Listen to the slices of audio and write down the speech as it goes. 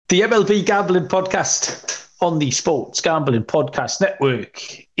The MLB Gambling Podcast on the Sports Gambling Podcast Network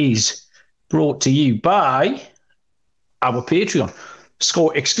is brought to you by our Patreon.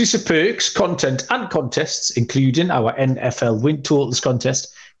 Score exclusive perks, content and contests, including our NFL Win Totals contest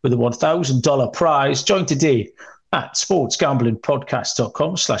with a $1,000 prize. Join today at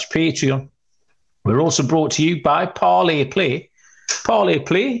sportsgamblingpodcast.com/Patreon. We're also brought to you by Parlay Play. Parlay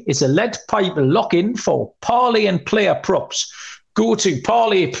Play is a lead pipe lock-in for parlay and player props. Go to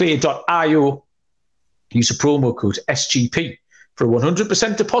parlayplay.io. Use a promo code SGP for a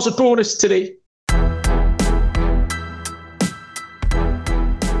 100% deposit bonus today.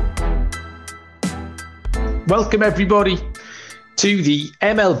 Welcome, everybody, to the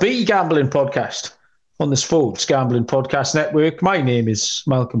MLB Gambling Podcast on the Sports Gambling Podcast Network. My name is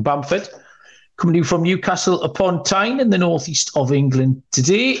Malcolm Bamford, coming to you from Newcastle upon Tyne in the northeast of England.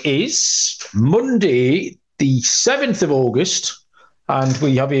 Today is Monday, the 7th of August, and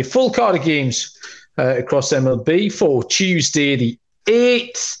we have a full card of games across MLB for Tuesday, the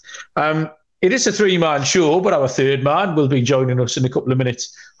 8th. It is a three-man show, but our third man will be joining us in a couple of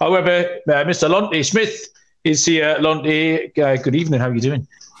minutes. However, Mr. Lonte Smith is here. Lonte, good evening. How are you doing?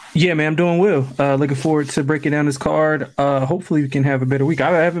 Yeah, man, I'm doing well. Looking forward to breaking down this card. Hopefully we can have a better week.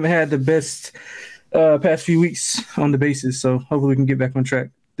 I haven't had the best past few weeks on the bases, so hopefully we can get back on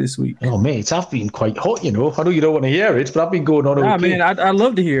track this week. Oh, mate, I've been quite hot, you know. I know you don't want to hear it, but I've been going on okay. Man, I'd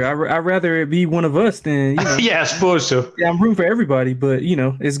love to hear. I'd rather it be one of us than, you know. Yeah, I suppose so. Yeah, I'm rooting for everybody, but, you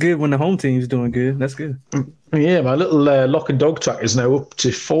know, it's good when the home team's doing good. That's good. Yeah, my little lock and dog track is now up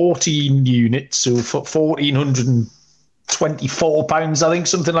to 14 units, so for 1,424 pounds, I think,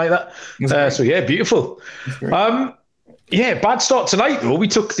 something like that. So, yeah, beautiful. Yeah, bad start tonight, though. We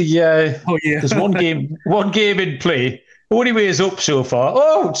took the there's one game in play. Only way is up so far.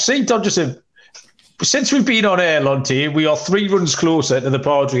 Oh, St. Dodgers since we've been on air, Lonte, we are 3 runs closer to the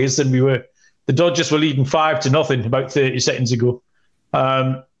Padres than we were. The Dodgers were leading 5-0 about 30 seconds ago.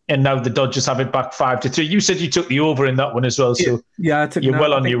 And now the Dodgers have it back 5-3. You said you took the over in that one as well. So yeah, I took you're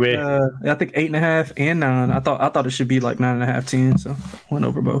well on your way. I think 8.5 and 9. I thought it should be like 9.5, 10. So went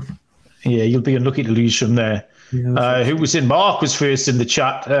over both. Yeah, you'll be unlucky to lose from there. Yeah, who was in? Mark was first in the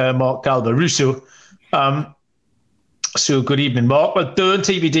chat. Mark Calvaruso. So good evening, Mark. Well done,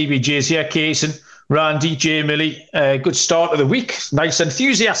 TVDBJ's here. Kaysen, Randy, J. Millie. Good start of the week. Nice,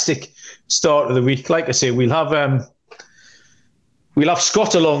 enthusiastic start of the week. Like I say, we'll have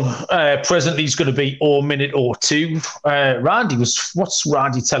Scott along. Presently, he's going to be a minute or two. What's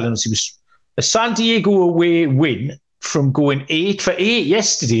Randy telling us? He was a San Diego away win from going 8 for 8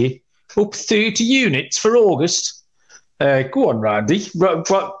 yesterday, up 30 units for August. Go on, Randy. Why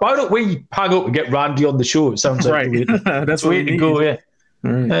don't we hang up and get Randy on the show? It sounds like right. That's the way to go. Yeah.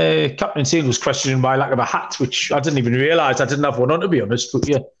 Right. Captain Sale was questioning my lack of a hat, which I didn't even realise I didn't have one on, to be honest. But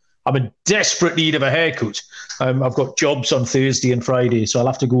yeah, I'm in desperate need of a haircut. I've got jobs on Thursday and Friday, so I'll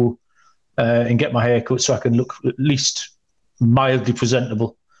have to go and get my haircut so I can look at least mildly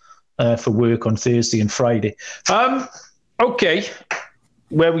presentable for work on Thursday and Friday. Okay,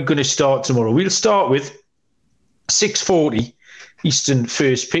 where are we going to start tomorrow? We'll start with 6:40 Eastern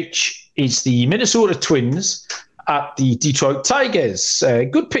first pitch is the Minnesota Twins at the Detroit Tigers.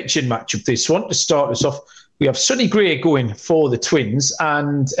 Good pitching matchup, this one. To start us off, we have Sonny Gray going for the Twins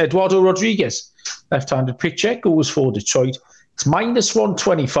and Eduardo Rodriguez, left-handed pitcher, goes for Detroit. It's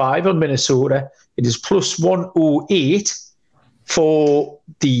 -125 on Minnesota. It is +108 for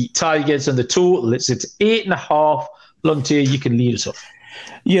the Tigers, and the total it's 8.5. Lonte, you can lead us off.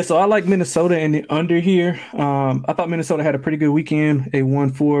 Yeah, so I like Minnesota and the under here. I thought Minnesota had a pretty good weekend. They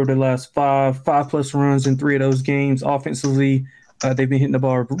won 4 of the last 5+ runs in 3 of those games. Offensively, they've been hitting the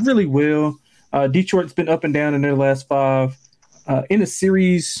ball really well. Detroit's been up and down in their last 5. In the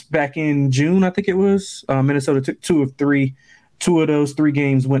series back in June, I think it was, Minnesota took 2 of 3. 2 of those 3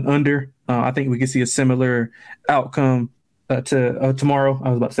 games went under. I think we could see a similar outcome to tomorrow. I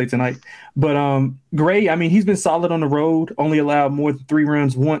was about to say tonight. But Gray, I mean, he's been solid on the road, only allowed more than 3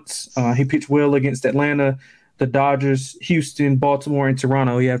 runs once. He pitched well against Atlanta, the Dodgers, Houston, Baltimore, and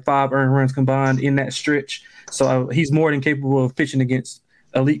Toronto. He had 5 earned runs combined in that stretch. So he's more than capable of pitching against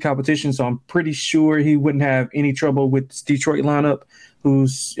elite competition. So I'm pretty sure he wouldn't have any trouble with this Detroit lineup,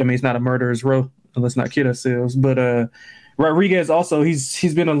 it's not a murderer's row. Let's not kid ourselves. But Rodriguez also,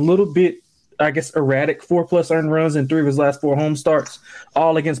 he's been a little bit, I guess, erratic. 4+ earned runs in 3 of his last 4 home starts,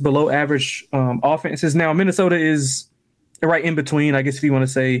 all against below average offenses. Now, Minnesota is right in between, I guess, if you want to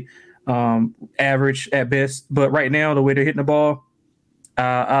say average at best. But right now, the way they're hitting the ball,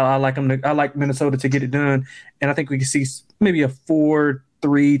 I like them. I like Minnesota to get it done, and I think we can see maybe a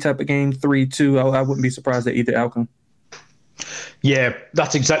 4-3 type of game, 3-2. I wouldn't be surprised at either outcome. Yeah,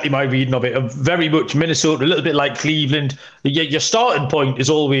 that's exactly my reading of it. Very much Minnesota, a little bit like Cleveland. Your starting point is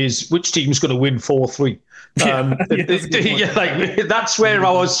always which team's going to win 4-3. That's where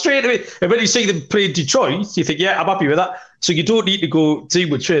I was straight away. And when you see them play Detroit, you think, yeah, I'm happy with that. So you don't need to go too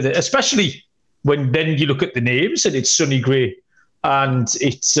much further, especially when then you look at the names and it's Sonny Gray and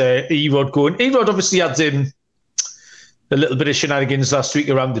it's Erod going. Erod obviously had a little bit of shenanigans last week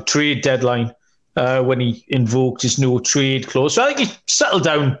around the trade deadline. When he invoked his no trade clause. So I think he settled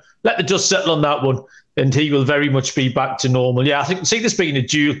down, let the dust settle on that one, and he will very much be back to normal. Yeah, I think see this being a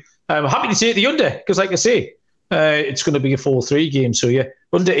duel. I'm happy to take the under because, like I say, it's going to be a 4-3 game. So yeah,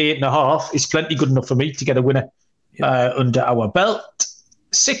 under 8.5 is plenty good enough for me to get a winner under our belt.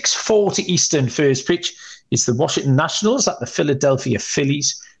 6:40 Eastern first pitch is the Washington Nationals at the Philadelphia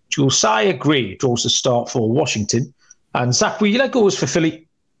Phillies. Josiah Gray draws the start for Washington, and Zach Wheeler goes for Philly.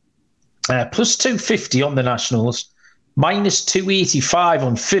 Plus 250 on the Nationals, minus 285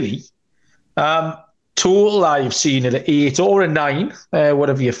 on Philly. Total I've seen at 8 or a 9,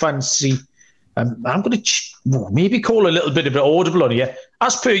 whatever you fancy. I'm going to maybe call a little bit of an audible on here.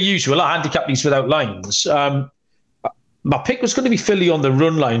 As per usual, I handicap these without lines. My pick was going to be Philly on the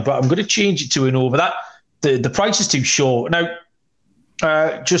run line, but I'm going to change it to an over. That the price is too short. Now,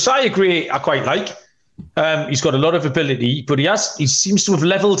 Josiah Gray I quite like. He's got a lot of ability, but he seems to have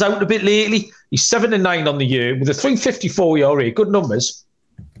levelled out a bit lately. He's 7-9 on the year with a 3.54 ERA, good numbers.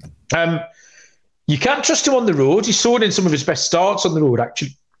 You can't trust him on the road. He's thrown in some of his best starts on the road,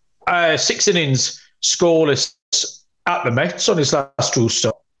 actually. 6 innings scoreless at the Mets on his last road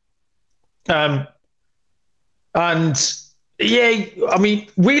start. And yeah, I mean,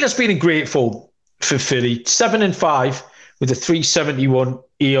 Wheeler's been in great form for Philly, 7-5 with a 3.71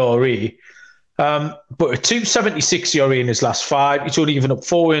 ERA. But a 2.76 ERA in his last 5. He's only given up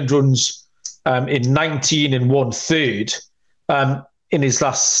 4 earned runs in 19 1/3 in his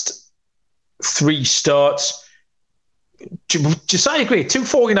last 3 starts. Josiah Gray,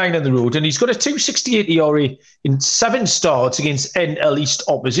 2.49 on the road, and he's got a 2.68 ERA in 7 starts against NL East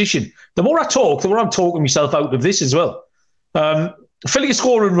opposition. The more I talk, the more I'm talking myself out of this as well. Philly are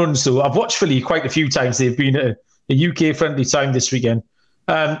scoring runs, though. I've watched Philly quite a few times. They've been at a UK-friendly time this weekend.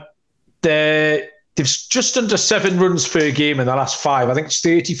 They've just under 7 runs per game in the last 5. I think it's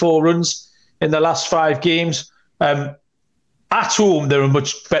 34 runs in the last 5 games. At home, they're a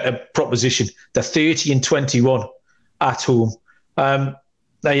much better proposition. They're 30-21 at home. I'm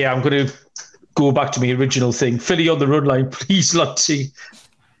going to go back to my original thing. Philly on the run line, please, Lottie.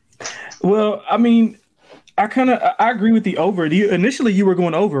 Well, I mean, I agree with the over. Initially, you were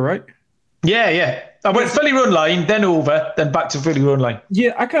going over, right? Yeah. I went Philly run line, then over, then back to Philly run line.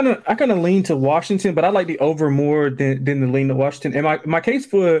 Yeah, I kind of lean to Washington, but I like the over more than the lean to Washington. And my case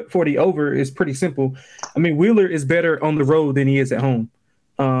for the over is pretty simple. I mean, Wheeler is better on the road than he is at home.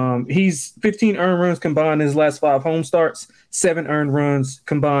 He's 15 earned runs combined in his last 5 home starts, 7 earned runs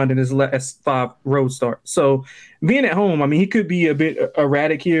combined in his last 5 road starts. So being at home, I mean, he could be a bit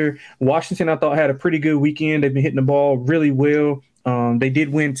erratic here. Washington, I thought, had a pretty good weekend. They've been hitting the ball really well. They did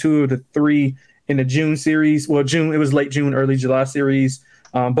win 2 of the 3 in the June series. Well, it was late June, early July series.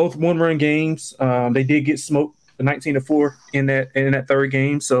 Both 1-run games. They did get smoked 19-4 in that 3rd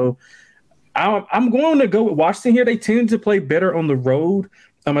game. So I'm going to go with Washington here. They tend to play better on the road.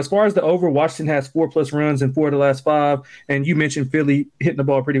 As far as the over, Washington has 4+ runs in 4 of the last 5. And you mentioned Philly hitting the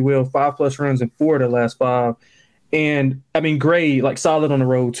ball pretty well, 5+ runs in 4 of the last 5. And I mean, Gray, like solid on the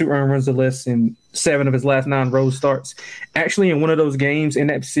road, 2 earned runs or less in 7 of his last 9 road starts. Actually, in one of those games in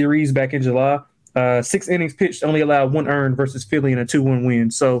that series back in July, 6 innings pitched, only allowed 1 earned versus Philly in a 2-1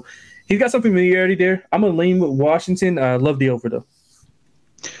 win. So he's got some familiarity there. I'm going to lean with Washington. Love the over, though.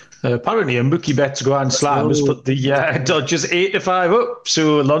 Apparently, a Mookie Betts Grand Slam has put the Dodgers 8-5 up.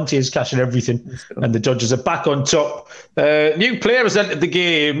 So Lonte is cashing everything, and the Dodgers are back on top. New player has entered the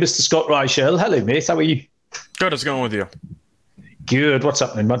game, Mr. Scott Reichel. Hello, mate. How are you? Good. How's it going with you? Good. What's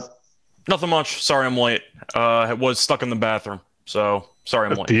happening, man? Nothing much. Sorry I'm late. I was stuck in the bathroom, so sorry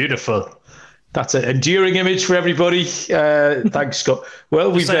I'm late. Beautiful. That's an enduring image for everybody. Thanks, Scott.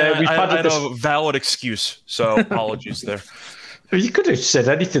 Well, we've had a valid excuse, so apologies there. You could have said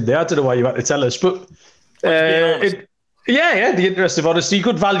anything there. I don't know why you had to tell us, but the interest of honesty,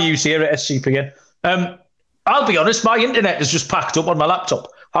 good values here at SGPN. I'll be honest, my internet is just packed up on my laptop.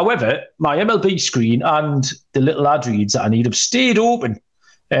 However, my MLB screen and the little ad reads that I need have stayed open.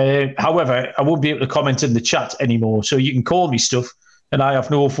 However, I won't be able to comment in the chat anymore, so you can call me stuff, and I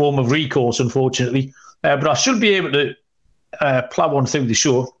have no form of recourse, unfortunately. But I should be able to plow on through the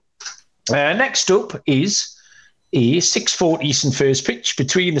show. Next up is a 6:40 Eastern first pitch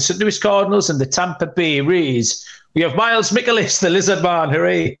between the St. Louis Cardinals and the Tampa Bay Rays. We have Miles Mikolas, the Lizard Man.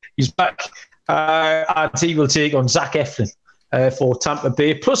 Hooray! He's back. And he will take on Zach Eflin for Tampa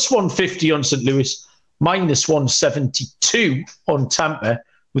Bay. Plus 150 on St. Louis. Minus 172 on Tampa.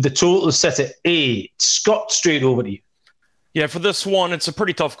 With the total set at 8. Scott, straight over to you. Yeah, for this one, it's a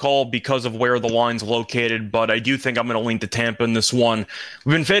pretty tough call because of where the line's located, but I do think I'm going to lean to Tampa in this one.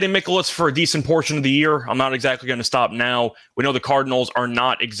 We've been fading Mikolas for a decent portion of the year. I'm not exactly going to stop now. We know the Cardinals are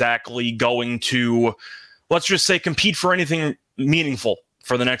not exactly going to, let's just say, compete for anything meaningful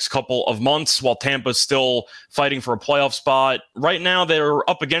for the next couple of months, while Tampa's still fighting for a playoff spot. Right now, they're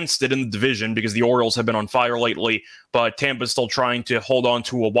up against it in the division because the Orioles have been on fire lately, but Tampa's still trying to hold on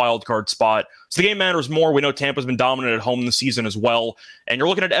to a wild card spot. So the game matters more. We know Tampa's been dominant at home this season as well. And you're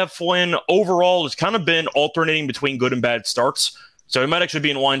looking at Eflin. Overall, it's kind of been alternating between good and bad starts. So he might actually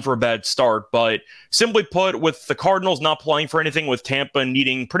be in line for a bad start. But simply put, with the Cardinals not playing for anything, with Tampa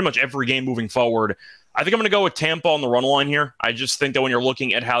needing pretty much every game moving forward, I think I'm going to go with Tampa on the run line here. I just think that when you're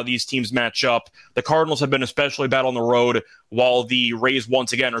looking at how these teams match up, the Cardinals have been especially bad on the road, while the Rays,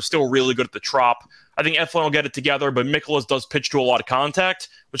 once again, are still really good at the Trop. I think Eflin will get it together, but Mikolas does pitch to a lot of contact,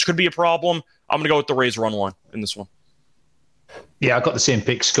 which could be a problem. I'm going to go with the Rays run line in this one. Yeah, I got the same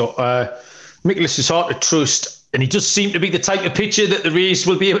pick, Scott. Mikolas is hard to trust, and he does seem to be the type of pitcher that the Rays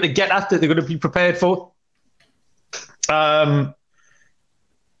will be able to get at, that they're going to be prepared for.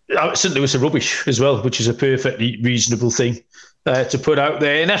 St. Louis are rubbish as well, which is a perfectly reasonable thing to put out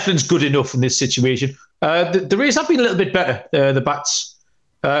there. And Eflin's good enough in this situation. The Rays have been a little bit better. The bats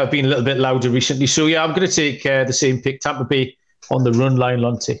have been a little bit louder recently. So, yeah, I'm going to take the same pick, Tampa Bay, on the run line,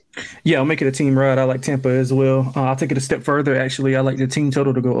 Lonte. Yeah, I'll make it a team ride. I like Tampa as well. I'll take it a step further, actually. I like the team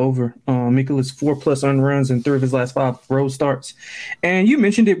total to go over. Mikolas 4+ earned runs in 3 of his last 5 road starts. And you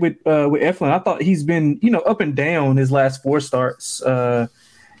mentioned it with Eflin. I thought he's been, up and down his last 4 starts.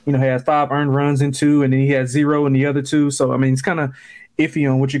 He has 5 earned runs in 2, and then he had 0 in the other 2. So, I mean, it's kind of iffy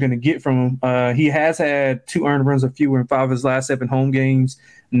on what you're going to get from him. He has had 2 earned runs or fewer in 5 of his last 7 home games,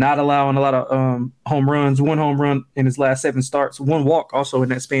 not allowing a lot of home runs, 1 home run in his last 7 starts, 1 walk also in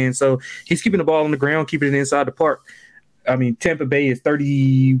that span. So he's keeping the ball on the ground, keeping it inside the park. I mean, Tampa Bay is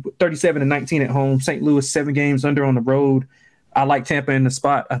 37-19 at home. St. Louis 7 games under on the road. I like Tampa in the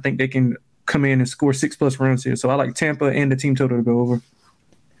spot. I think they can come in and score 6+ runs here. So I like Tampa and the team total to go over.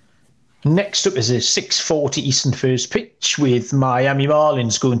 Next up is a 6:40 Eastern first pitch with Miami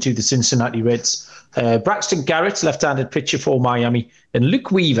Marlins going to the Cincinnati Reds. Braxton Garrett, left-handed pitcher for Miami, and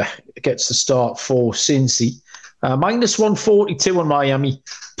Luke Weaver gets the start for Cincy. Minus 142 on Miami,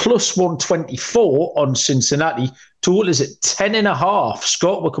 plus 124 on Cincinnati. Total is at 10.5.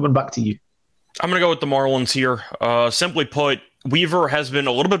 Scott, we're coming back to you. I'm going to go with the Marlins here. Simply put, Weaver has been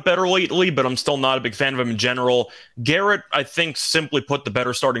a little bit better lately, but I'm still not a big fan of him in general. Garrett, I think, simply put, the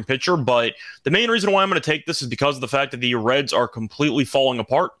better starting pitcher, but the main reason why I'm going to take this is because of the fact that the Reds are completely falling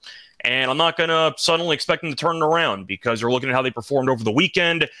apart, and I'm not going to suddenly expect them to turn it around because you're looking at how they performed over the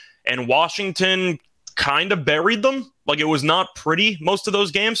weekend, and Washington kind of buried them. Like, it was not pretty, most of those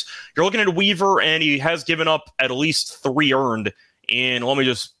games. You're looking at Weaver, and he has given up at least 3 earned in, let me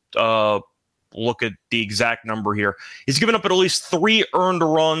just look at the exact number here. He's given up at least 3 earned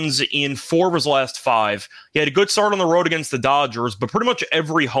runs in 4 of his last 5. He had a good start on the road against the Dodgers, but pretty much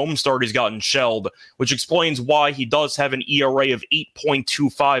every home start he's gotten shelled, which explains why he does have an ERA of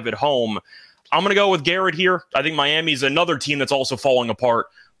 8.25 at home. I'm going to go with Garrett here. I think Miami's another team that's also falling apart,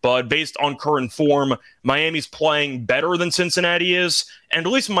 but based on current form, Miami's playing better than Cincinnati is, and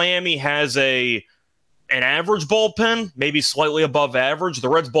at least Miami has an average bullpen, maybe slightly above average. The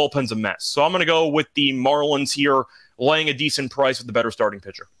Reds' bullpen's a mess. So I'm going to go with the Marlins here, laying a decent price with the better starting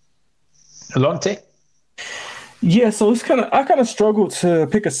pitcher. Alonte? Yeah, so I kind of struggled to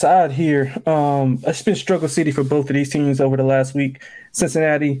pick a side here. It's been struggle city for both of these teams over the last week.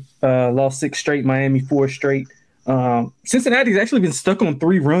 Cincinnati lost 6 straight, Miami 4 straight. Cincinnati's actually been stuck on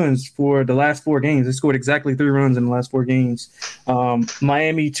 3 runs for the last 4 games. They scored exactly 3 runs in the last 4 games.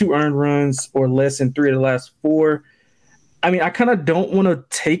 Miami, 2 earned runs or less in 3 of the last 4. I mean, I kind of don't want to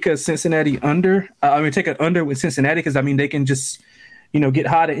take a Cincinnati under. Take an under with Cincinnati because, I mean, they can just, get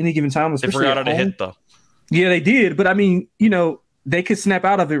hot at any given time. They forgot how to hit, though. Yeah, they did. But, I mean, they could snap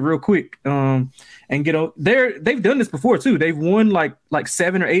out of it real quick and get on. They've done this before too. They've won like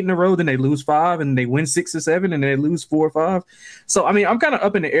 7 or 8 in a row, then they lose 5, and they win 6 or 7, and they lose 4 or 5. So I mean, I'm kind of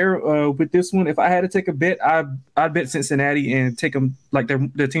up in the air with this one. If I had to take a bet, I'd bet Cincinnati and take them like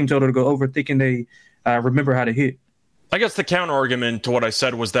their team total to go over, thinking they remember how to hit. I guess the counter argument to what I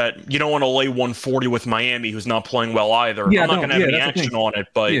said was that you don't want to lay 140 with Miami, who's not playing well either. Yeah, I'm not going to have any action on it,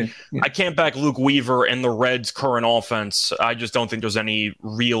 but I can't back Luke Weaver and the Reds' current offense. I just don't think there's any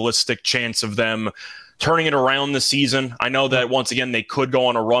realistic chance of them turning it around this season. I know that once again they could go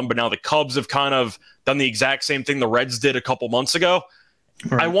on a run, but now the Cubs have kind of done the exact same thing the Reds did a couple months ago.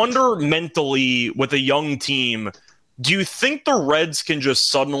 Right. I wonder mentally with a young team, do you think the Reds can just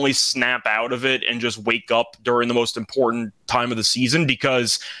suddenly snap out of it and just wake up during the most important time of the season?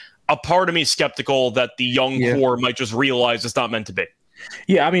 Because a part of me is skeptical that the young core might just realize it's not meant to be.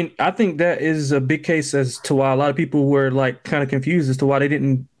 Yeah, I mean, I think that is a big case as to why a lot of people were like kind of confused as to why they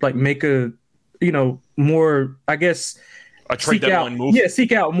didn't like make a, more, I guess, a trade deadline move. Yeah,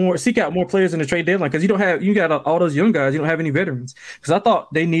 seek out more players in the trade deadline because you got all those young guys. You don't have any veterans. Because I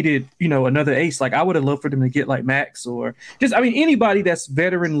thought they needed, another ace. Like I would have loved for them to get like Max or just, anybody that's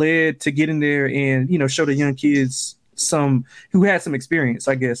veteran led to get in there and show the young kids who had some experience,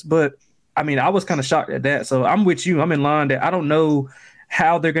 I guess. But I was kind of shocked at that. So I'm with you. I'm in line that I don't know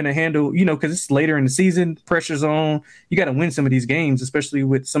how they're going to handle, because it's later in the season, pressure's on. You got to win some of these games, especially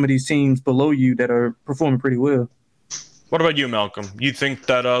with some of these teams below you that are performing pretty well. What about you, Malcolm? You think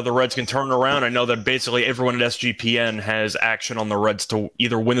that the Reds can turn around? I know that basically everyone at SGPN has action on the Reds to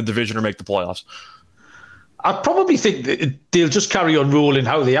either win the division or make the playoffs. I probably think that they'll just carry on rolling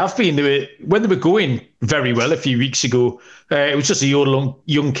how they have been. When they were going very well a few weeks ago, it was just a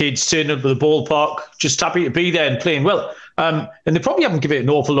young kids turning up to the ballpark, just happy to be there and playing well. And they probably haven't given it an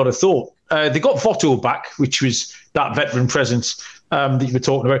awful lot of thought. They got Votto back, which was that veteran presence that you were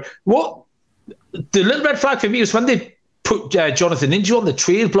talking about. What the little red flag for me was when they put Jonathan India on the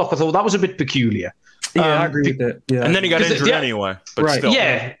trade block. I thought that was a bit peculiar. Yeah, I agree with that. Yeah, and then he got injured anyway. But right. Still.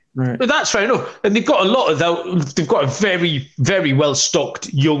 Yeah. Right. But that's fair enough. And they've got a lot of that. They've got a very, very well stocked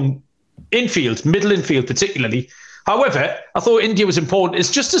young infield, middle infield particularly. However, I thought India was important.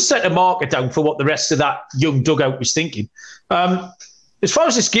 It's just to set a marker down for what the rest of that young dugout was thinking. As far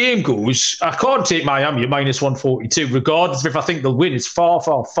as this game goes, I can't take Miami at minus 142, regardless of if I think they'll win. It's far,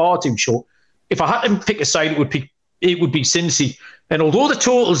 far, far too short. If I had to pick a side, it would be Cincy. And although the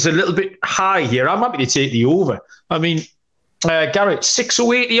total's a little bit high here, I'm happy to take the over. Garrett,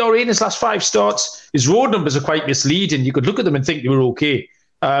 608 ERA in his last 5 starts. His road numbers are quite misleading. You could look at them and think they were okay,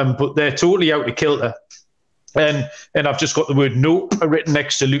 but they're totally out of kilter. And I've just got the word nope written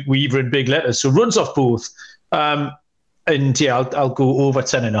next to Luke Weaver in big letters. So runs off both. I'll go over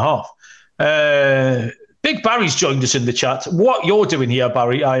 10.5. Big Barry's joined us in the chat. What you're doing here,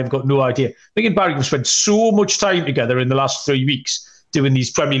 Barry, I have got no idea. Me and Barry have spent so much time together in the last 3 weeks doing these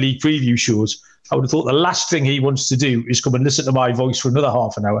Premier League preview shows. I would have thought the last thing he wants to do is come and listen to my voice for another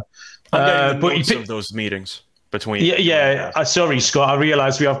half an hour. I'm getting the notes of those meetings between. Sorry, Scott. I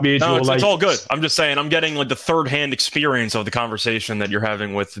realise we have made it's all good. I'm just saying I'm getting like the third-hand experience of the conversation that you're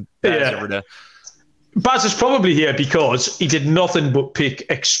having with Baz every day. Baz is probably here because he did nothing but pick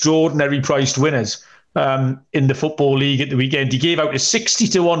extraordinary priced winners in the Football League at the weekend. He gave out a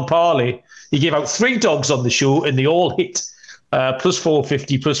 60-1 parlay. He gave out 3 dogs on the show, and they all hit. Plus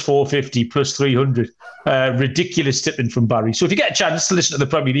 450, plus 450, plus 300. Ridiculous tipping from Barry. So if you get a chance to listen to the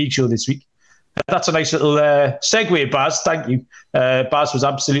Premier League show this week, that's a nice little segue, Baz. Thank you. Baz was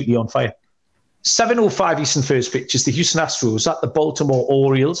absolutely on fire. 7:05 Eastern first pitch is the Houston Astros at the Baltimore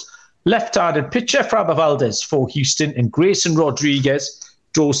Orioles. Left-handed pitcher Framber Valdez for Houston and Grayson Rodriguez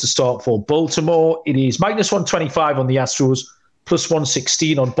draws the start for Baltimore. It is minus 125 on the Astros, plus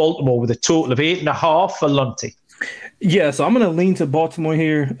 116 on Baltimore with a total of 8.5 for Lunty. Yeah, so I'm going to lean to Baltimore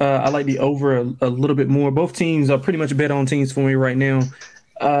here. I like the over a little bit more. Both teams are pretty much bet on teams for me right now.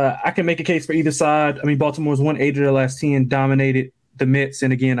 I can make a case for either side. Baltimore's won 8 of their last 10, dominated the Mets.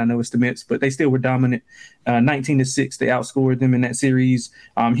 And again, I know it's the Mets, but they still were dominant. 19-6, they outscored them in that series.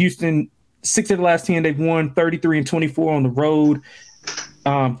 Houston, 6 of the last 10, they've won 33-24 on the road.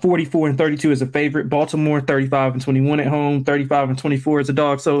 44-32 as a favorite. Baltimore 35-21 at home, 35-24 as a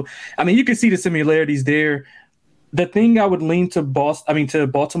dog. So, you can see the similarities there. The thing I would lean to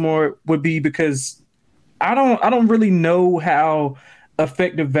Baltimore would be because I don't really know how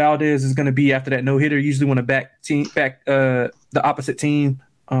effective Valdez is going to be after that no-hitter. Usually want to back the opposite team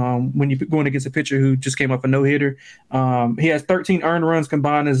when you're going against a pitcher who just came off a no-hitter. He has 13 earned runs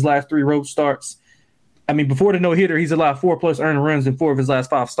combined in his last 3 road starts. Before the no-hitter, he's allowed 4+ earned runs in 4 of his last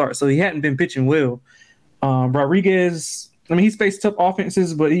 5 starts, so he hadn't been pitching well. Rodriguez, he's faced tough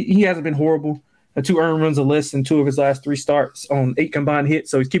offenses, but he hasn't been horrible. 2 earned runs or less in 2 of his last 3 starts on 8 combined hits,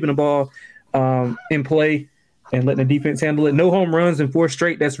 so he's keeping the ball in play and letting the defense handle it. No home runs in 4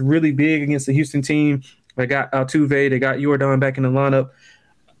 straight. That's really big against the Houston team. They got Altuve, they got Jordan back in the lineup.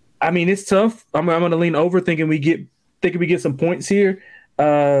 It's tough. I'm going to lean over, thinking we get some points here.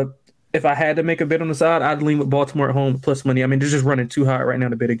 If I had to make a bet on the side, I'd lean with Baltimore at home plus money. They're just running too high right now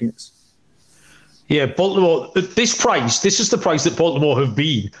to bet against. Yeah, Baltimore. This is the price that Baltimore have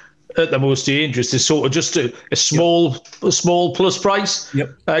been at the most dangerous is sort of just a small plus price. Yep.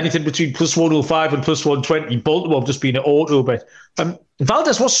 Anything between plus 105 and plus 120. Baltimore just being an auto bet.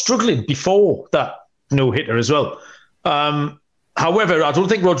 Valdez was struggling before that no-hitter as well. However, I don't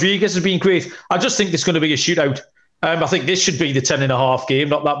think Rodriguez has been great. I just think it's going to be a shootout. I think this should be the 10.5 game,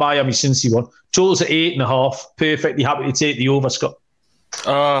 not that Miami-Cincy one. Totals at 8.5. Perfectly happy to take the over, Scott.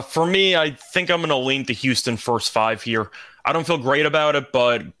 For me, I think I'm going to lean to Houston first 5 here. I don't feel great about it,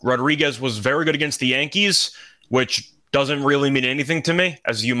 but Rodriguez was very good against the Yankees, which doesn't really mean anything to me,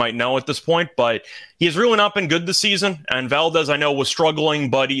 as you might know at this point. But he has really not been good this season. And Valdez, I know, was struggling,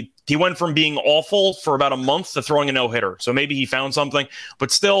 but he went from being awful for about a month to throwing a no-hitter. So maybe he found something.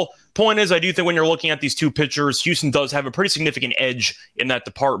 But still, point is, I do think when you're looking at these two pitchers, Houston does have a pretty significant edge in that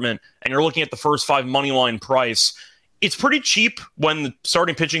department. And you're looking at the first 5 money line price. It's pretty cheap when the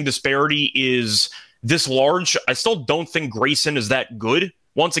starting pitching disparity is this large. I still don't think Grayson is that good.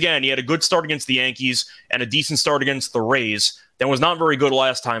 Once again, he had a good start against the Yankees and a decent start against the Rays. That was not very good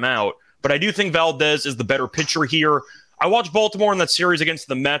last time out. But I do think Valdez is the better pitcher here. I watched Baltimore in that series against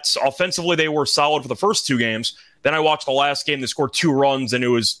the Mets. Offensively, they were solid for the first 2 games. Then I watched the last game. They scored 2 runs, and it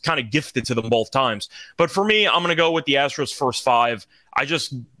was kind of gifted to them both times. But for me, I'm going to go with the Astros first 5. I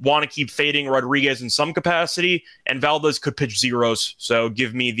just want to keep fading Rodriguez in some capacity, and Valdez could pitch zeros. So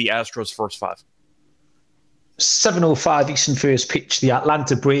give me the Astros first 5. 7:05 Eastern first pitch. The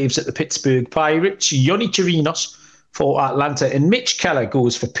Atlanta Braves at the Pittsburgh Pirates. Yonny Chirinos for Atlanta and Mitch Keller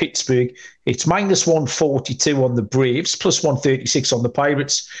goes for Pittsburgh. It's minus 142 on the Braves, plus 136 on the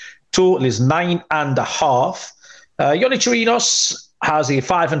Pirates. Total is 9.5. Yonny Chirinos has a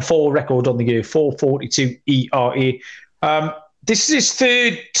 5-4 record on the year, 4.42 ERA. This is his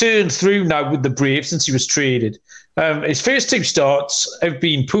 3rd turn through now with the Braves since he was traded. His first 2 starts have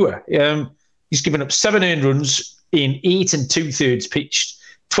been poor. He's given up 7 earned runs in 8 2/3 pitched,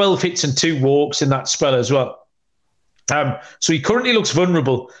 12 hits and 2 walks in that spell as well. So he currently looks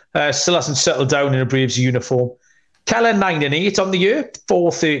vulnerable, still hasn't settled down in a Braves uniform. Keller 9-8 on the year,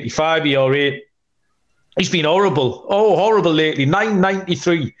 4.35 ERA. He's been horrible lately,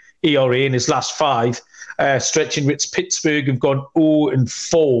 9.93 ERA in his last 5, stretching which Pittsburgh have gone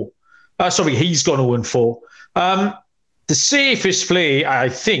 0-4. He's gone 0-4. The safest play, I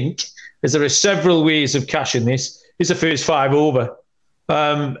think, as there are several ways of cashing this, is the first 5 over.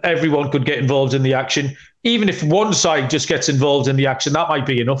 Everyone could get involved in the action. Even if one side just gets involved in the action, that might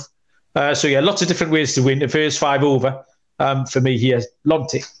be enough. Lots of different ways to win. The first 5 over, for me here,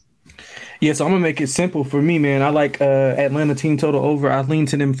 Lonte. Yeah, so I'm going to make it simple for me, man. I like Atlanta team total over. I lean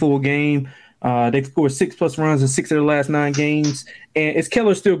to them full game. They've scored 6+ runs in 6 of their last 9 games. And is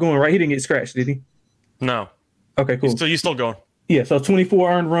Keller still going, right? He didn't get scratched, did he? No. Okay, cool. He's still going. Yeah, so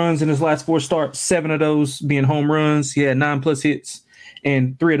 24 earned runs in his last 4 starts, 7 of those being home runs. He had 9+ hits,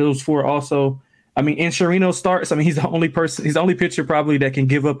 and 3 of those 4 also. I mean, in Chirinos starts, he's the only pitcher probably that can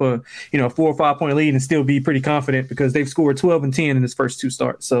give up a 4 or 5 point lead and still be pretty confident because they've scored 12 and 10 in his first 2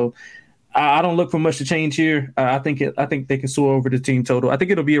 starts. So I don't look for much to change here. I think they can soar over the team total. I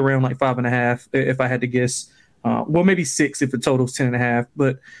think it'll be around like 5.5 if I had to guess. Maybe 6 if the total's 10.5.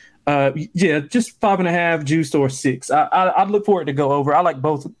 But just 5.5 juiced or 6. I'd look for it to go over. I like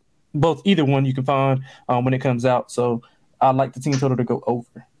both either one you can find when it comes out. So I'd like the team total to go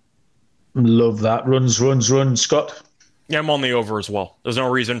over. Love that. Runs, Scott. Yeah, I'm on the over as well. There's no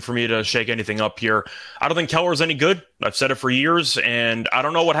reason for me to shake anything up here. I don't think Keller's any good. I've said it for years, and I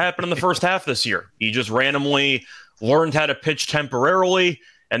don't know what happened in the first half this year. He just randomly learned how to pitch temporarily,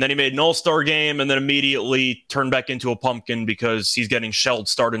 and then he made an all-star game, and then immediately turned back into a pumpkin because he's getting shelled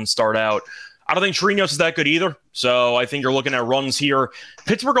start in, start out. I don't think Chirinos is that good either, so I think you're looking at runs here.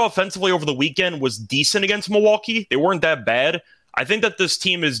 Pittsburgh offensively over the weekend was decent against Milwaukee. They weren't that bad. I think that this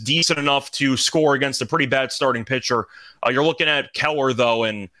team is decent enough to score against a pretty bad starting pitcher. You're looking at Keller, though,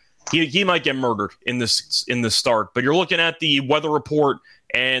 and he might get murdered in this start. But you're looking at the weather report,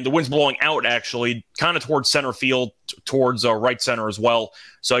 and the wind's blowing out, actually, kind of towards center field, towards right center as well.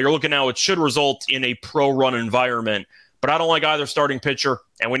 So you're looking now, it should result in a pro-run environment. But I don't like either starting pitcher,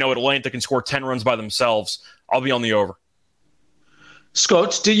 and we know Atlanta can score 10 runs by themselves. I'll be on the over.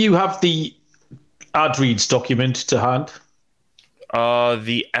 Scott, do you have the ad reads document to hand?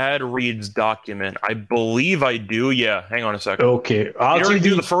 The ad reads document. I believe I do. Yeah. Hang on a second. Okay. I'll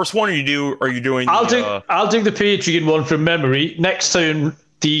do the first one, or are you doing? I'll do the Patreon one from memory. Next time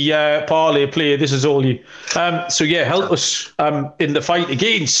the parlay player, this is all you. Help us in the fight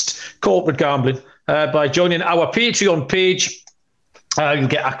against corporate gambling by joining our Patreon page. You'll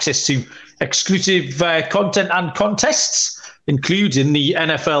get access to exclusive content and contests, including the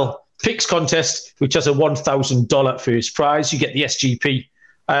NFL Picks contest, which has a $1,000 first prize. You get the SGP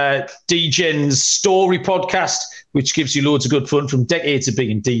DGen's Story podcast, which gives you loads of good fun from decades of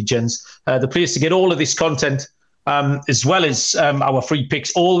being DGens. The place to get all of this content, as well as our free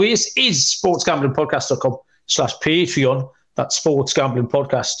picks always, is sportsgamblingpodcast.com/Patreon. That's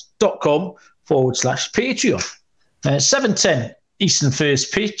sportsgamblingpodcast.com/Patreon. 7:10 Eastern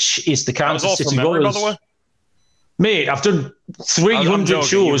first pitch is the Kansas City Royals. By the way? Mate, I've done 300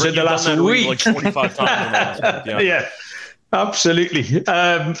 shows in the last week. Like 25 times in the last week. Yeah, absolutely.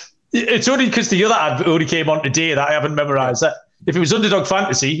 It's only because the other ad only came on today that I haven't memorised that. If it was Underdog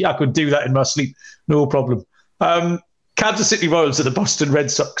Fantasy, I could do that in my sleep. No problem. Kansas City Royals are the Boston Red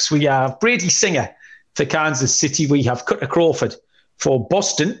Sox. We have Brady Singer for Kansas City. We have Cutter Crawford for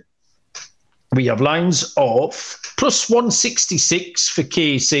Boston. We have lines of +166 for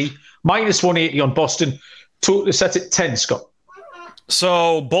KC, -180 on Boston. Total set at 10, Scott.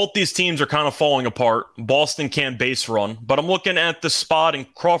 So both these teams are kind of falling apart. Boston can't base run, but I'm looking at the spot, and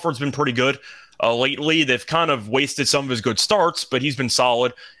Crawford's been pretty good lately. They've kind of wasted some of his good starts, but he's been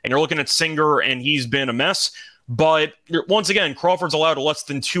solid. And you're looking at Singer, and he's been a mess. But once again, Crawford's allowed less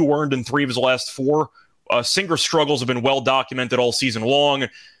than 2 earned in 3 of his last 4. Singer's struggles have been well documented all season long.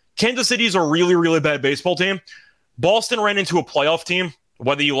 Kansas City's a really, really bad baseball team. Boston ran into a playoff team.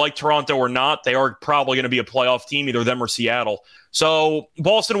 Whether you like Toronto or not, they are probably going to be a playoff team, either them or Seattle. So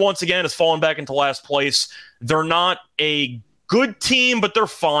Boston, once again, has fallen back into last place. They're not a good team, but they're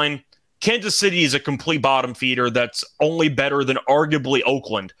fine. Kansas City is a complete bottom feeder that's only better than arguably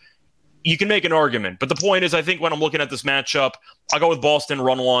Oakland. You can make an argument, but the point is, I think when I'm looking at this matchup, I'll go with Boston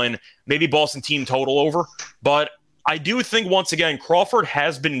run line, maybe Boston team total over. But I do think, once again, Crawford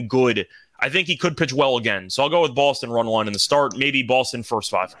has been good. I think he could pitch well again. So I'll go with Boston run line in the start, maybe Boston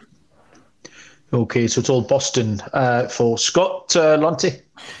first 5. Okay, so it's all Boston for Scott. Lonte?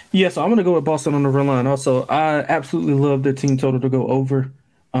 Yeah, so I'm going to go with Boston on the run line. Also, I absolutely love the team total to go over.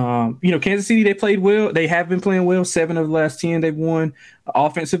 Kansas City, they played well. They have been playing well. 7 of the last 10 they've won.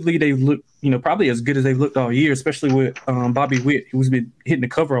 Offensively, they look, probably as good as they've looked all year, especially with Bobby Witt, who's been hitting the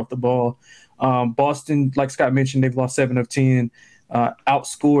cover off the ball. Boston, like Scott mentioned, they've lost 7 of 10.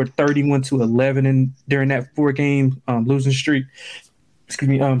 Outscored 31-11 during that 4-game losing streak.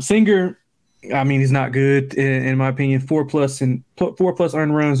 Singer, he's not good in my opinion. 4+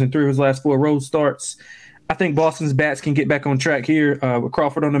 earned runs in 3 of his last 4 road starts. I think Boston's bats can get back on track here with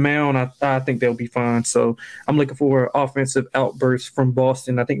Crawford on the mound. I think they'll be fine. So I'm looking for an offensive outburst from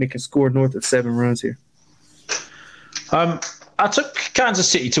Boston. I think they can score north of 7 runs here. I took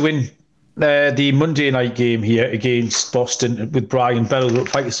Kansas City to win the Monday night game here against Boston with Brian Bell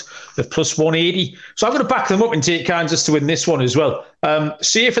fighters of +180. So I'm going to back them up and take Kansas to win this one as well.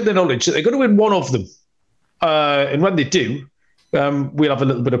 Safe in the knowledge that they're going to win one of them. And when they do, we'll have a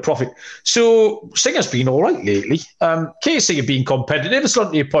little bit of profit. So Singer's been all right lately. KC have been competitive, as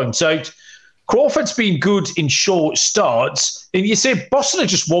Lonte points out. Crawford's been good in short starts. And you say Boston are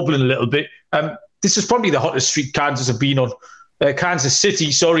just wobbling a little bit. This is probably the hottest streak Kansas have been on. Kansas City,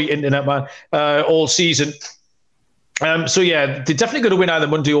 internet man, all season. So yeah, they're definitely going to win either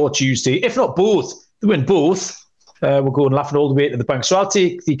Monday or Tuesday. If not both, they win both. We're going laughing all the way to the bank. So I'll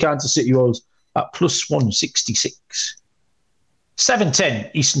take the Kansas City Royals at +166.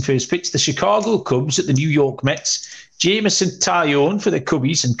 7:10 Eastern first pitch. The Chicago Cubs at the New York Mets. Jameson Taillon for the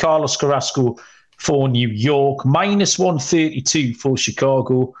Cubbies and Carlos Carrasco for New York. -132 for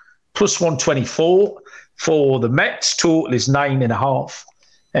Chicago. +124 for the Mets. Total is 9.5.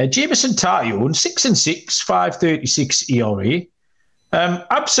 Jameson Taillon, 6-6, 5.36 ERA.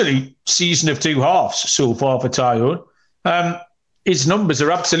 Absolute season of 2 halves so far for Taillon. His numbers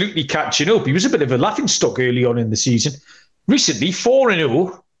are absolutely catching up. He was a bit of a laughingstock early on in the season. Recently,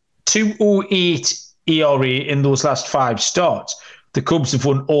 4-0, 2.08 ERA in those last 5 starts. The Cubs have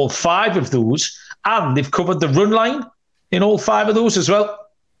won all 5 of those, and they've covered the run line in all 5 of those as well.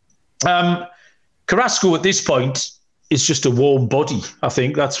 Carrasco at this point is just a warm body. I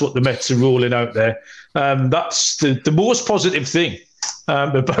think that's what the Mets are rolling out there. That's the most positive thing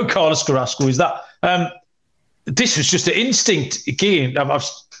about Carlos Carrasco is that this was just an instinct game. I've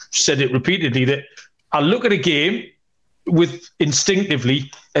said it repeatedly that I look at a game with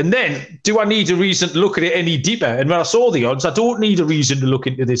instinctively, and then do I need a reason to look at it any deeper? And when I saw the odds, I don't need a reason to look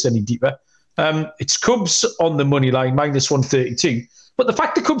into this any deeper. It's Cubs on the money line, -132. But the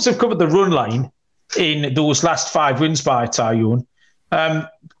fact the Cubs have covered the run line in those last 5 wins by Taillon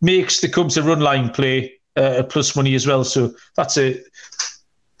makes the Cubs a run line play a plus money as well. So that's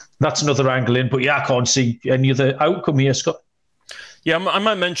another angle in. But yeah, I can't see any other outcome here, Scott. Yeah, I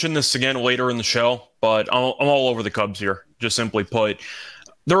might mention this again later in the show, but I'm all over the Cubs here, just simply put.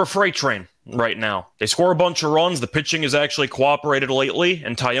 They're a freight train. right now. They score a bunch of runs. The pitching has actually cooperated lately,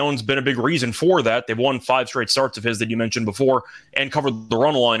 and Tyone's been a big reason for that. They've won 5 straight starts of his that you mentioned before and covered the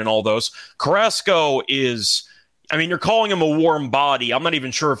run line and all those. Carrasco is, I mean, you're calling him a warm body. I'm not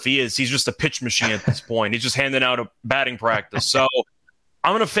even sure if he is. He's just a pitch machine at this point. He's just handing out a batting practice. So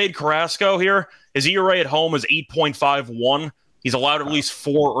I'm going to fade Carrasco here. His ERA at home is 8.51. He's allowed at least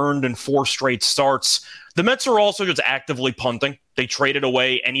 4 earned in 4 straight starts. The Mets are also just actively punting. They traded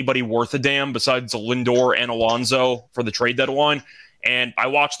away anybody worth a damn besides Lindor and Alonso for the trade deadline, and I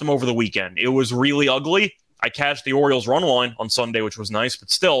watched them over the weekend. It was really ugly. I cashed the Orioles run line on Sunday, which was nice,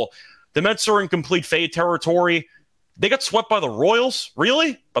 but still, the Mets are in complete fade territory. They got swept by the Royals.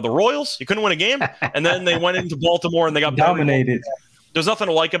 Really? By the Royals? You couldn't win a game? And then they went into Baltimore and they got dominated. There's nothing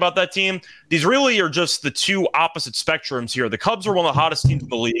to like about that team. These really are just the two opposite spectrums here. The Cubs are one of the hottest teams in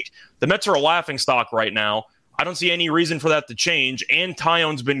the league. The Mets are a laughingstock right now. I don't see any reason for that to change. And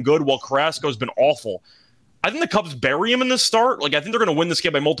Tyone's been good while Carrasco's been awful. I think the Cubs bury him in this start. I think they're going to win this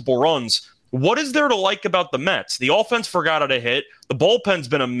game by multiple runs. What is there to like about the Mets? The offense forgot how to hit. The bullpen's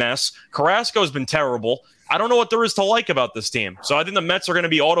been a mess. Carrasco's been terrible. I don't know what there is to like about this team. So I think the Mets are going to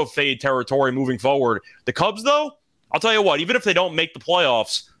be auto-fade territory moving forward. The Cubs, though, I'll tell you what, even if they don't make the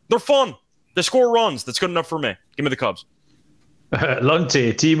playoffs, they're fun. They score runs. That's good enough for me. Give me the Cubs.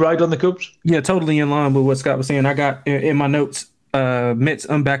 Lunte, team ride on the Cubs? Yeah, totally in line with what Scott was saying. I got in my notes, Mets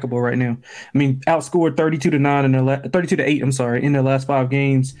unbackable right now. I mean, outscored 32-9 in 32-8. I'm sorry, in their last 5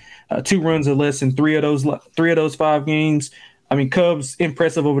 games. 2 runs or less in 3 of those 5 games. I mean, Cubs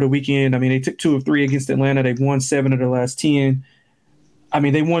impressive over the weekend. I mean, they took 2 of 3 against Atlanta. They've won 7 of their last 10. I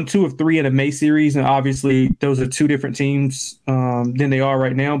mean, they won 2 of 3 in a May series, and obviously those are 2 different teams than they are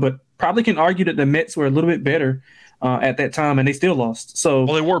right now. But probably can argue that the Mets were a little bit better at that time, and they still lost. So,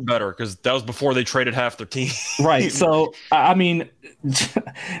 well, they were better because that was before they traded half their team. Right. So, I mean,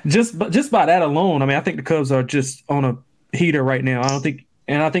 just by that alone, I mean, I think the Cubs are just on a heater right now. I think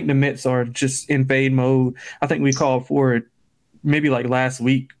the Mets are just in fade mode. I think we called for it maybe like last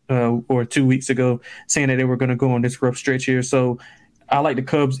week or 2 weeks ago, saying that they were going to go on this rough stretch here. So, I like the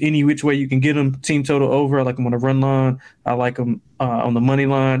Cubs any which way you can get them. Team total over. I like them on the run line. I like them on the money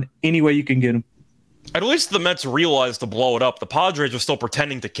line. Any way you can get them. At least the Mets realized to blow it up. The Padres are still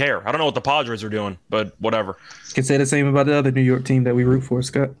pretending to care. I don't know what the Padres are doing, but whatever. Can say the same about the other New York team that we root for,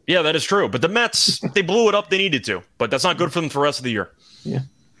 Scott. Yeah, that is true. But the Mets, they blew it up. They needed to. But that's not good for them for the rest of the year. Yeah.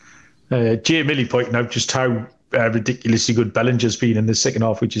 Jay Milley pointing out just how ridiculously good Bellinger's been in the second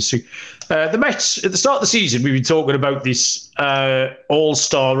half, which is true. The Mets, at the start of the season, we've been talking about this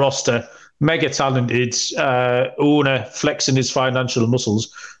all-star roster, mega talented owner flexing his financial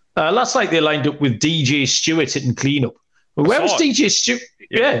muscles. Last night they lined up with DJ Stewart hitting cleanup. Where was DJ Stewart?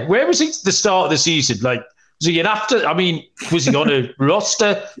 Yeah, where was he at the start of the season? Like, was he an after? I mean, was he on a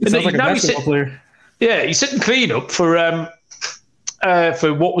roster? Sounds like a basketball player. Yeah, he's hitting cleanup for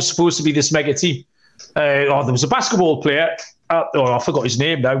what was supposed to be this mega team. There was a basketball player. I forgot his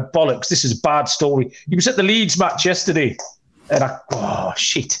name now. Bollocks. This is a bad story. He was at the Leeds match yesterday. And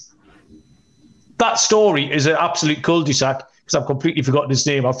shit. That story is an absolute cul-de-sac because I've completely forgotten his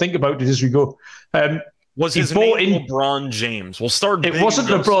name. I'll think about it as we go. Was his name LeBron James? We'll start. It wasn't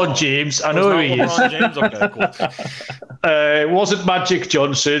LeBron James. I know who he is. James? Okay, cool. It wasn't Magic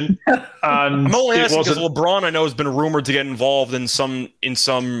Johnson. And I'm only asking because LeBron, I know, has been rumored to get involved in some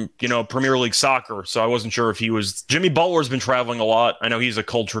Premier League soccer. So I wasn't sure if he was. Jimmy Butler's been traveling a lot. I know he's a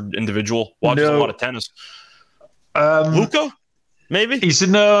cultured individual. Watches a lot of tennis. Luka, maybe he's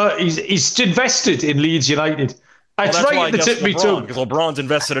invested in Leeds United. It's right at the tip of my tongue because LeBron's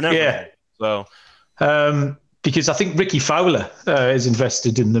invested in everything. Yeah. So. Because I think Ricky Fowler is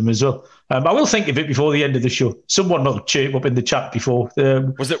invested in them as well. I will think of it before the end of the show. Someone will chirp up in the chat before.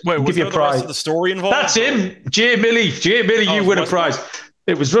 Was there the rest of the story involved? That's him, Jay Milley. You win a prize.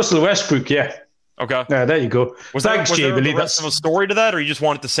 It was Russell Westbrook, yeah. Okay. There you go. Thanks, Jay Milley. That's the rest of a story to that, or you just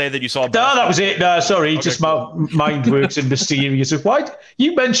wanted to say that you saw? No, that was it. No, sorry. Okay, just cool. My mind works in mysterious. Why did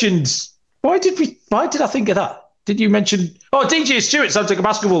I think of that? Did you mention? Oh, DJ Stewart sounds like a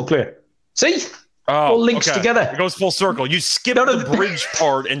basketball player. See? All links together. It goes full circle. You skipped the bridge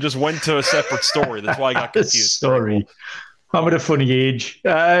part and just went to a separate story. That's why I got confused. Sorry. I'm at a funny age.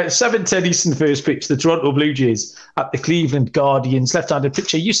 7:10 Eastern first pitch. The Toronto Blue Jays at the Cleveland Guardians. Left-handed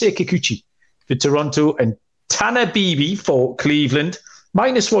pitcher Yusei Kikuchi for Toronto and Tanner Beebe for Cleveland.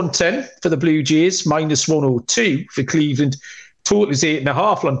 -110 for the Blue Jays. -102 for Cleveland. Total is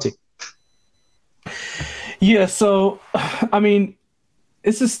 8.5, Lunty. Yeah, so, I mean,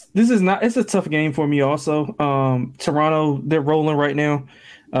 it's a tough game for me also. Toronto, they're rolling right now.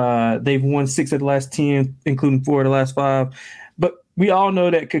 They've won 6 of the last 10, including 4 of the last 5. But we all know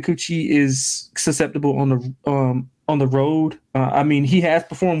that Kikuchi is susceptible on the road. I mean, he has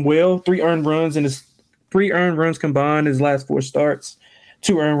performed well. 3 earned runs combined his last 4 starts,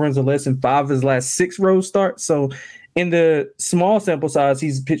 2 earned runs or less in 5 of his last 6 road starts. So in the small sample size,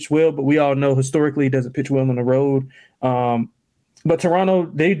 he's pitched well, but we all know historically he doesn't pitch well on the road. But Toronto,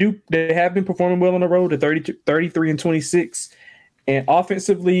 they have been performing well on the road at 33-26. And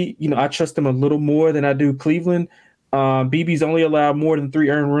offensively, I trust them a little more than I do Cleveland. BB's only allowed more than 3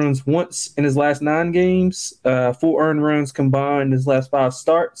 earned runs once in his last 9 games, 4 earned runs combined in his last 5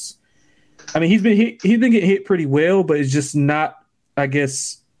 starts. I mean, he's been getting hit pretty well, but it's just not, I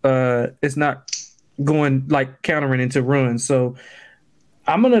guess, it's not going like countering into runs. So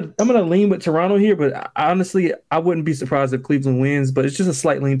I'm gonna lean with Toronto here, but honestly, I wouldn't be surprised if Cleveland wins. But it's just a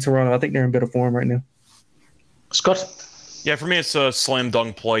slight lean Toronto. I think they're in better form right now. Scott? Yeah, for me, it's a slam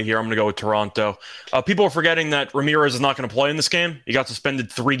dunk play here. I'm going to go with Toronto. People are forgetting that Ramirez is not going to play in this game. He got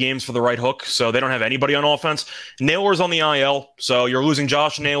suspended 3 games for the right hook, so they don't have anybody on offense. Naylor's on the IL, so you're losing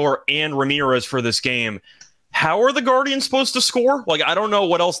Josh Naylor and Ramirez for this game. How are the Guardians supposed to score? Like, I don't know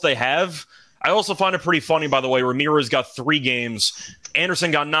what else they have. I also find it pretty funny, by the way, Ramirez got 3 games. Anderson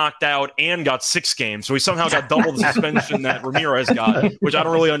got knocked out and got 6 games, so he somehow got double the suspension that Ramirez got, which I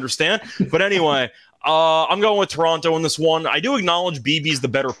don't really understand. But anyway, I'm going with Toronto in this one. I do acknowledge BB's the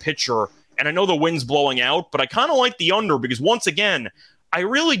better pitcher, and I know the wind's blowing out, but I kind of like the under because, once again, I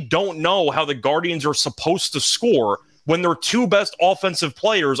really don't know how the Guardians are supposed to score when their 2 best offensive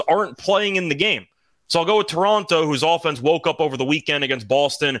players aren't playing in the game. So I'll go with Toronto, whose offense woke up over the weekend against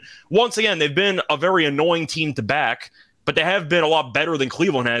Boston. Once again, they've been a very annoying team to back, but they have been a lot better than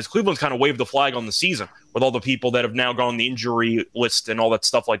Cleveland has. Cleveland's kind of waved the flag on the season with all the people that have now gone on the injury list and all that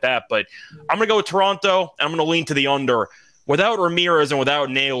stuff like that. But I'm going to go with Toronto, and I'm going to lean to the under. Without Ramirez and without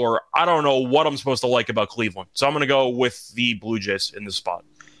Naylor, I don't know what I'm supposed to like about Cleveland. So I'm going to go with the Blue Jays in this spot.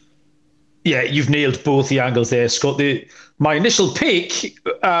 Yeah, you've nailed both the angles there, Scott. My initial pick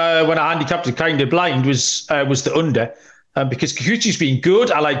when I handicapped it kind of blind was the under because Kikuchi's been good.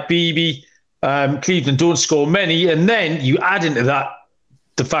 I like BB. Cleveland don't score many. And then you add into that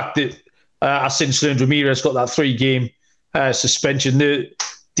the fact that I since learned Ramirez got that 3-game suspension.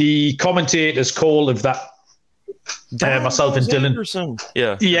 The commentators call of that myself and Dylan. Anderson.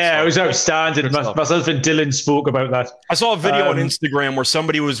 Yeah, it was outstanding. Myself and Dylan spoke about that. I saw a video on Instagram where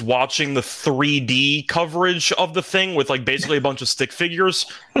somebody was watching the 3D coverage of the thing with like basically a bunch of stick figures,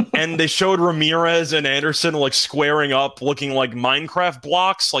 and they showed Ramirez and Anderson like squaring up, looking like Minecraft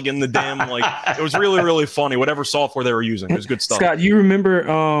blocks, like in the damn like. It was really, really funny. Whatever software they were using, it was good stuff. Scott, you remember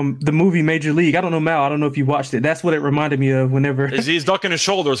the movie Major League? I don't know, Mal. I don't know if you watched it. That's what it reminded me of. Whenever he's ducking his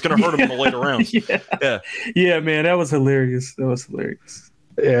shoulder, it's going to hurt him in the later rounds. Yeah, man, that was hilarious.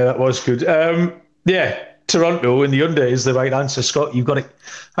 Yeah, that was good. Toronto in the under is the right answer. Scott, you've got it.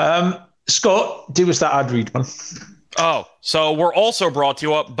 Scott, do us that ad read, man. Oh, so we're also brought to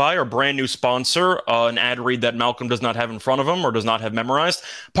you up by our brand new sponsor, an ad read that Malcolm does not have in front of him or does not have memorized.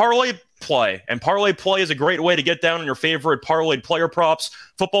 Parlay Play. And Parlay Play is a great way to get down on your favorite parlayed player props.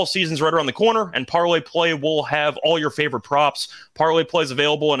 Football season's right around the corner, and Parlay Play will have all your favorite props. Parlay Play is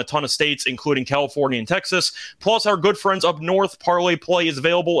available in a ton of states, including California and Texas. Plus, our good friends up north, Parlay Play is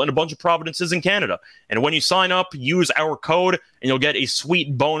available in a bunch of provinces in Canada. And when you sign up, use our code, and you'll get a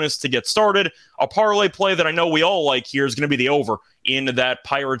sweet bonus to get started. A Parlay Play that I know we all like here is going to be the over in that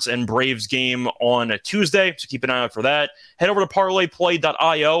Pirates and Braves game on Tuesday, so keep an eye out for that. Head over to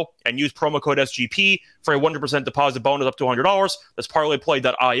parlayplay.io and use promo code SGP for a 100% deposit bonus up to $100. That's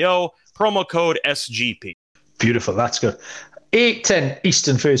parlayplay.io, promo code SGP. Beautiful, that's good. 8:10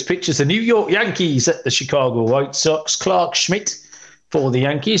 Eastern first pitch is the New York Yankees at the Chicago White Sox. Clark Schmidt for the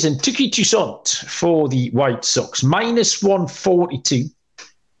Yankees and Tuki Toussaint for the White Sox. Minus 142.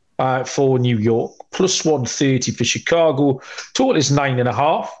 For New York, plus 130 for Chicago. Total is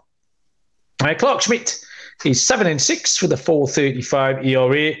 9.5. Clark Schmidt is 7-6 for the 4.35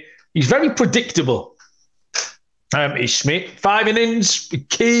 ERA. He's very predictable. Is Schmidt 5 innings,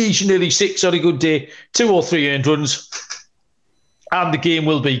 occasionally 6 on a good day, 2 or 3 earned runs, and the game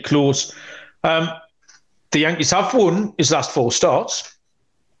will be close. The Yankees have won his last 4 starts.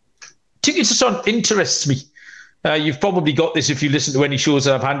 Tuki Toussaint interests me. You've probably got this if you listen to any shows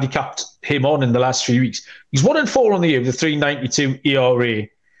that I've handicapped him on in the last few weeks. He's 1-4 on the year with a 3.92 ERA.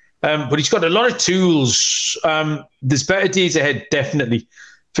 But he's got a lot of tools. There's better days ahead, definitely,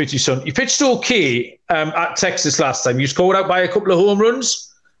 for Toussaint. He pitched okay at Texas last time. He was called out by a couple of home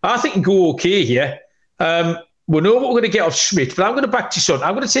runs. I think he can go okay here. We know what we're going to get off Schmidt, but I'm going to back Toussaint.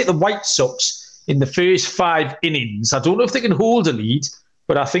 I'm going to take the White Sox in the first 5 innings. I don't know if they can hold a lead,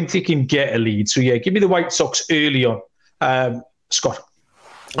 but I think they can get a lead. So, yeah, give me the White Sox early on. Scott?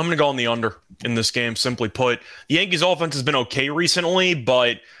 I'm going to go on the under in this game, simply put. The Yankees' offense has been okay recently,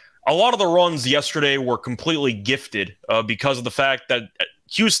 but a lot of the runs yesterday were completely gifted because of the fact that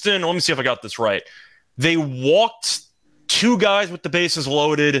Houston, let me see if I got this right. They walked 2 guys with the bases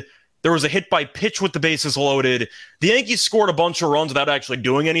loaded. There was a hit by pitch with the bases loaded. The Yankees scored a bunch of runs without actually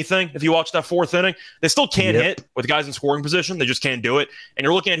doing anything. If you watch that 4th inning, they still can't hit with guys in scoring position. They just can't do it. And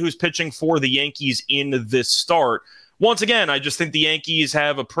you're looking at who's pitching for the Yankees in this start. Once again, I just think the Yankees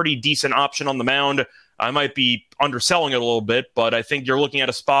have a pretty decent option on the mound. I might be underselling it a little bit, but I think you're looking at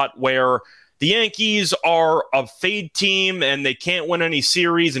a spot where the Yankees are a fade team and they can't win any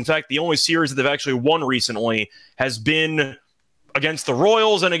series. In fact, the only series that they've actually won recently has been against the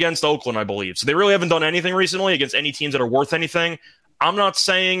Royals and against Oakland, I believe. So they really haven't done anything recently against any teams that are worth anything. I'm not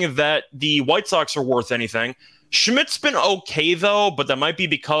saying that the White Sox are worth anything. Schmidt's been okay, though, but that might be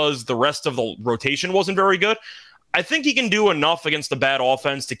because the rest of the rotation wasn't very good. I think he can do enough against a bad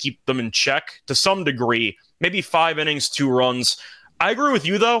offense to keep them in check to some degree. Maybe 5 innings, 2 runs. I agree with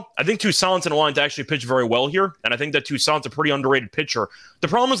you, though. I think Toussaint's in a line to actually pitch very well here, and I think that Toussaint's a pretty underrated pitcher. The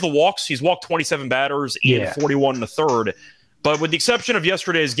problem is the walks. He's walked 27 batters in 41 and a third. But with the exception of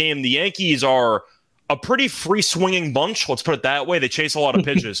yesterday's game, the Yankees are a pretty free-swinging bunch. Let's put it that way. They chase a lot of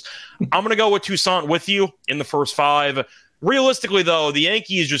pitches. I'm going to go with Toussaint with you in the first 5. Realistically, though, the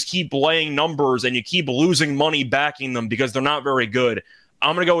Yankees just keep laying numbers, and you keep losing money backing them because they're not very good.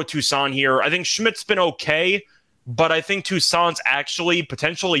 I'm going to go with Toussaint here. I think Schmidt's been okay, but I think Toussaint's actually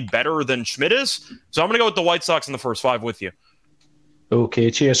potentially better than Schmidt is. So I'm going to go with the White Sox in the first 5 with you.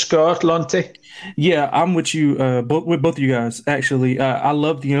 Okay, cheers, Scott. Lonte? Yeah, I'm with you, with both of you guys, actually. I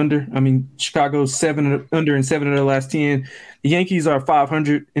love the under. I mean, Chicago's 7 under and 7 of their last 10. The Yankees are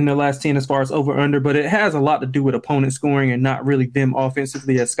 500 in their last 10 as far as over-under, but it has a lot to do with opponent scoring and not really them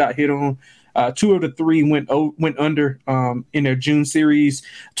offensively, as Scott hit on. 2 of the 3 went under in their June series.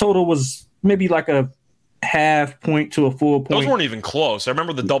 Total was maybe like a half point to a full point. Those weren't even close. I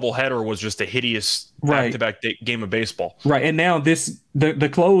remember the doubleheader was just a hideous back-to-back game of baseball. Right, and now the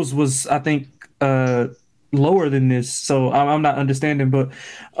close was, I think, lower than this, so I'm not understanding, but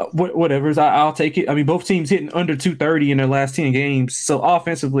whatever. I'll take it. I mean, both teams hitting under 230 in their last 10 games, so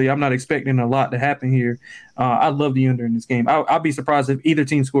offensively, I'm not expecting a lot to happen here. I love the under in this game. I'll be surprised if either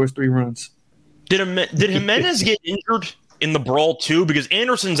team scores 3 runs. Did Jimenez get injured in the brawl too? Because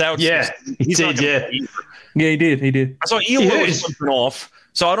Anderson's out. Yeah, he did. Yeah, he did. I saw Eloy was limping off,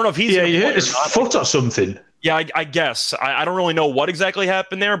 so I don't know if he's he hurt his foot or something. Yeah, I guess. I don't really know what exactly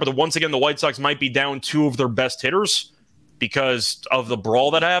happened there, but once again, the White Sox might be down 2 of their best hitters because of the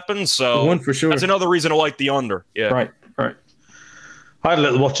brawl that happened. So one for sure. That's another reason to like the under. Yeah, right. I had a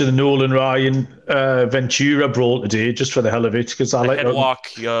little watch of the Nolan Ryan Ventura brawl today, just for the hell of it, because I like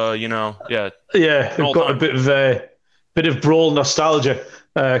headlock. Yeah, I've got a bit of brawl nostalgia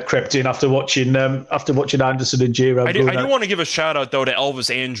crept in after watching Anderson and J-Rab. I do want to give a shout out though to Elvis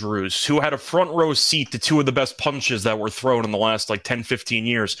Andrews, who had a front row seat to 2 of the best punches that were thrown in the last 10-15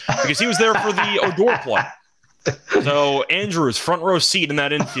 years, because he was there for the Odor play. So Andrews, front row seat in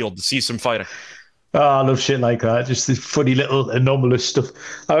that infield to see some fighting. Oh, I love shit like that. Just the funny little anomalous stuff.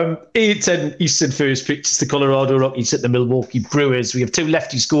 8-10 Eastern first pitch is the Colorado Rockies at the Milwaukee Brewers. We have 2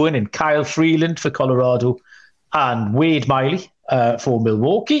 lefties going in, Kyle Freeland for Colorado and Wade Miley for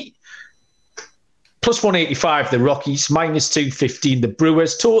Milwaukee. Plus 185, the Rockies. Minus 215, the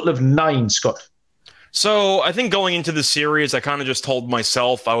Brewers. Total of 9, Scott. So I think going into the series, I kind of just told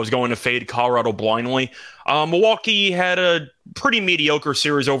myself I was going to fade Colorado blindly. Milwaukee had a pretty mediocre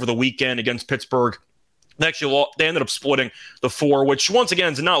series over the weekend against Pittsburgh. They ended up splitting the 4, which once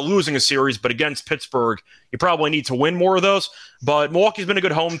again is not losing a series, but against Pittsburgh, you probably need to win more of those. But Milwaukee's been a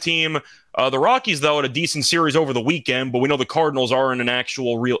good home team. The Rockies, though, had a decent series over the weekend, but we know the Cardinals aren't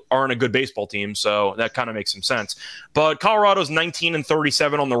a good baseball team, so that kind of makes some sense. But Colorado's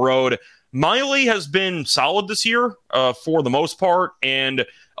 19-37 on the road. Miley has been solid this year for the most part, and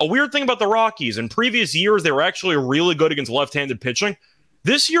a weird thing about the Rockies, in previous years, they were actually really good against left-handed pitching.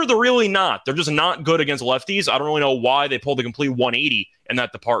 This year, they're really not. They're just not good against lefties. I don't really know why they pulled a complete 180 in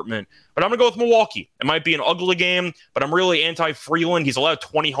that department. But I'm going to go with Milwaukee. It might be an ugly game, but I'm really anti-Freeland. He's allowed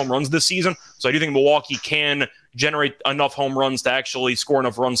 20 home runs this season, so I do think Milwaukee can generate enough home runs to actually score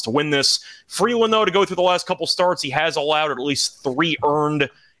enough runs to win this. Freeland, though, to go through the last couple starts, he has allowed at least 3 earned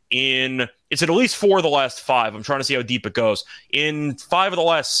it's at least 4 of the last 5. I'm trying to see how deep it goes. In 5 of the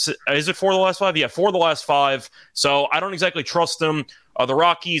last, is it 4 of the last 5? Yeah, 4 of the last 5. So I don't exactly trust them. The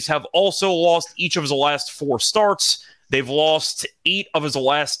Rockies have also lost each of his last 4 starts. They've lost 8 of his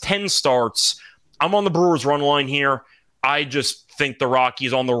last 10 starts. I'm on the Brewers run line here. I just think the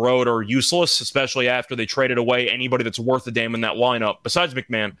Rockies on the road are useless, especially after they traded away anybody that's worth a damn in that lineup, besides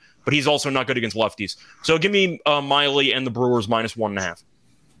McMahon. But he's also not good against lefties. So give me Miley and the Brewers -1.5.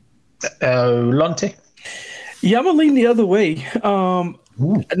 Lonte? Yeah, I'm gonna lean the other way.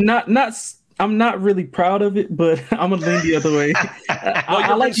 I'm not really proud of it, but I'm gonna lean the other way.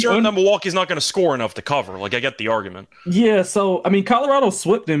 You're concerned that Milwaukee's not going to score enough to cover. Like, I get the argument. Yeah, so I mean, Colorado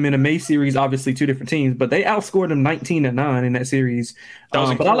swept them in a May series. Obviously, two different teams, but they outscored them 19-9 in that series. That was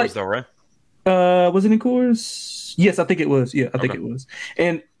in Coors, though, right? Was it in Coors? Yes, I think it was. Yeah, I think it was.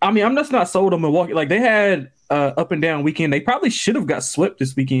 And I mean, I'm just not sold on Milwaukee. Like, they had up and down weekend. They probably should have got swept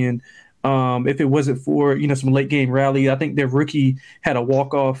this weekend if it wasn't for some late game rally. I think their rookie had a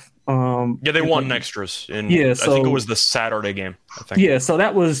walk off. They won in extras. I think it was the Saturday game. I think. Yeah, so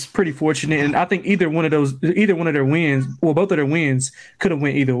that was pretty fortunate, and I think either one of their wins, well, both of their wins could have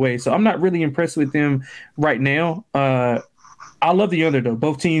went either way. So I'm not really impressed with them right now. I love the under though.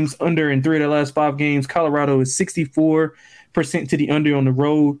 Both teams under in 3 of their last 5 games. Colorado is 64% to the under on the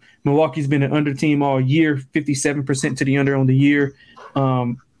road. Milwaukee's been an under team all year, 57% to the under on the year.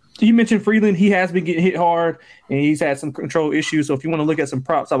 You mentioned Freeland. He has been getting hit hard, and he's had some control issues. So if you want to look at some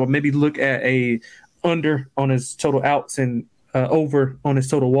props, I would maybe look at a under on his total outs and over on his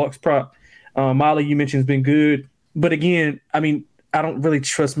total walks prop. Miley, you mentioned, has been good. But again, I mean, I don't really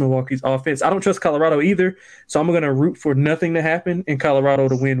trust Milwaukee's offense. I don't trust Colorado either. So I'm going to root for nothing to happen and Colorado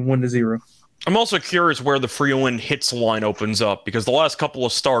to win 1-0. I'm also curious where the Freeland hits line opens up, because the last couple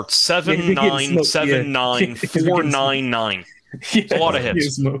of starts, 7-9, 7-9, 4-9-9. It's a lot of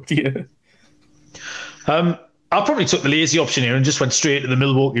hits. Smoked, yeah. I probably took the lazy option here and just went straight to the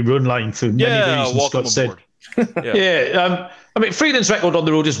Milwaukee run line for many reasons. Scott said. I mean, Freeland's record on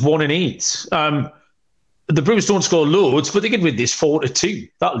the road is 1-8. The Brewers don't score loads, but they can win this 4-2.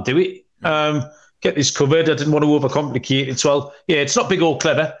 That'll do it. Get this covered. I didn't want to overcomplicate it. So it's not big or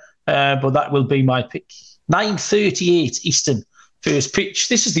clever, but that will be my pick. 9:38 Eastern, first pitch.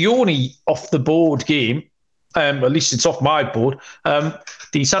 This is the only off the board game. At least it's off my board.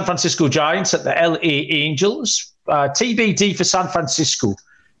 The San Francisco Giants at the LA Angels. TBD for San Francisco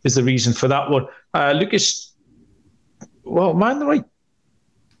is the reason for that one. Lucas, well, am I in the right?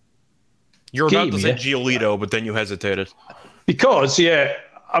 You're about to say Giolito, but then you hesitated. Because,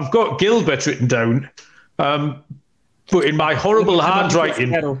 I've got Gilbert written down. But in my horrible handwriting...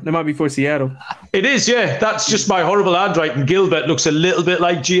 That might be for Seattle. It is, yeah. That's just my horrible handwriting. Gilbert looks a little bit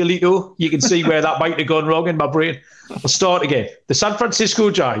like Giolito. You can see where that might have gone wrong in my brain. I'll start again. The San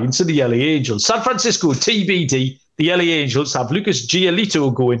Francisco Giants and the LA Angels. San Francisco, TBD. The LA Angels have Lucas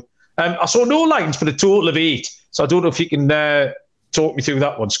Giolito going. I saw no lines for the total of 8. So I don't know if you can talk me through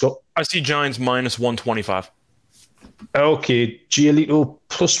that one, Scott. I see Giants -125. Okay, Giolito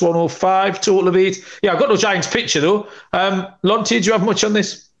 +105, total of 8. Yeah, I've got no Giants picture though. Lonte, do you have much on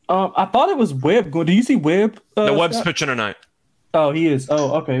this? I thought it was Webb. Do you see Webb? The Webb's pitching tonight. Oh, he is.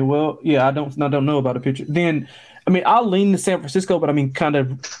 Oh, okay. Well, yeah, I don't know about the picture. Then, I mean, I'll lean to San Francisco, but I mean, kind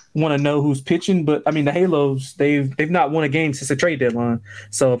of want to know who's pitching. But I mean, the Halos, they've not won a game since the trade deadline.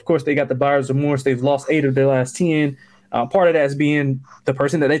 So of course they got the buyer's remorse. They've lost 8 of their last 10. Part of that is being the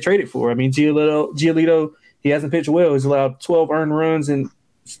person that they traded for. I mean, Giolito. He hasn't pitched well. He's allowed 12 earned runs, and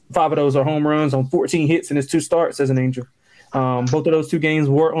 5 of those are home runs on 14 hits in his 2 starts as an Angel. Both of those 2 games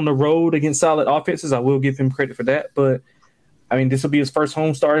were on the road against solid offenses. I will give him credit for that. But, I mean, this will be his first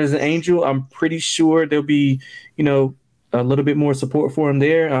home start as an Angel. I'm pretty sure there'll be, a little bit more support for him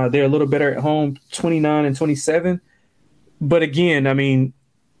there. They're a little better at home, 29-27. But, again, I mean,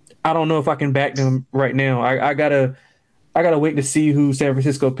 I don't know if I can back them right now. I gotta wait to see who San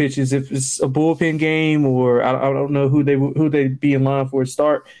Francisco pitches. If it's a bullpen game, or I don't know who they'd be in line for a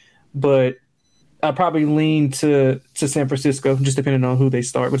start, but I probably lean to San Francisco, just depending on who they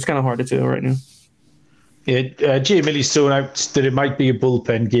start. But it's kind of hard to tell right now. Yeah, Jay Millie's thrown out that it might be a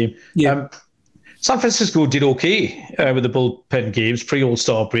bullpen game. Yeah, San Francisco did okay with the bullpen games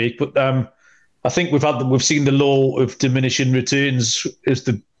pre-All-Star break, but I think we've seen the law of diminishing returns as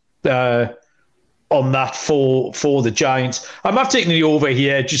the on that for the Giants. I'm taking the over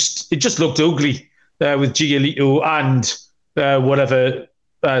here. It just looked ugly with Giolito and whatever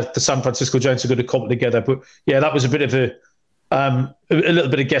the San Francisco Giants are going to come together. But yeah, that was a bit of a little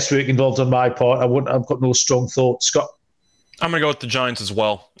bit of guesswork involved on my part. I've got no strong thoughts. Scott? I'm going to go with the Giants as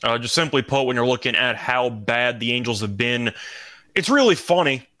well. Just simply put, when you're looking at how bad the Angels have been, it's really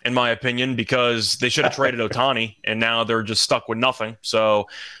funny in my opinion, because they should have traded Ohtani, and now they're just stuck with nothing. So,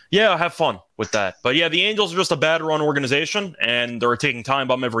 yeah, have fun with that. But, yeah, the Angels are just a bad-run organization, and they're a taking time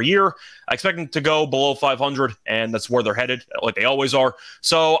bomb every year. I expect them to go below 500, and that's where they're headed, like they always are.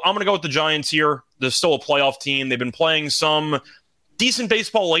 So I'm going to go with the Giants here. They're still a playoff team. They've been playing some decent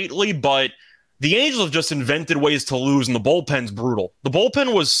baseball lately, but the Angels have just invented ways to lose, and the bullpen's brutal. The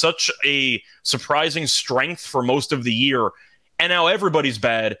bullpen was such a surprising strength for most of the year, and now everybody's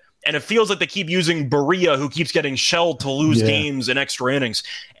bad, and it feels like they keep using Berea, who keeps getting shelled to lose games in extra innings.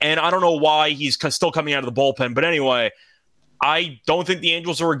 And I don't know why he's still coming out of the bullpen. But anyway, I don't think the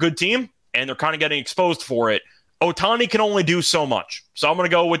Angels are a good team, and they're kind of getting exposed for it. Ohtani can only do so much. So I'm going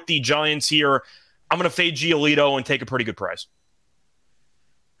to go with the Giants here. I'm going to fade Giolito and take a pretty good price.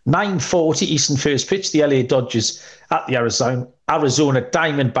 9:40 Eastern first pitch. The LA Dodgers at the Arizona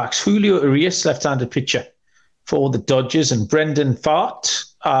Diamondbacks. Julio Urias, left-handed pitcher for the Dodgers, and Brendan Pfaadt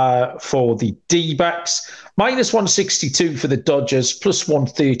for the D-backs. -162 for the Dodgers,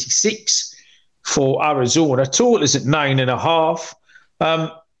 +136 for Arizona. Total is at 9.5.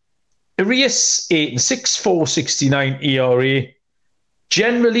 Urias 8-6, 4.69 ERA.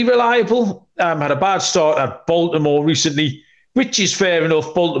 Generally reliable. Had a bad start at Baltimore recently, which is fair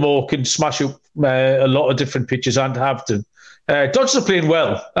enough. Baltimore can smash up a lot of different pitchers and have done. Dodgers are playing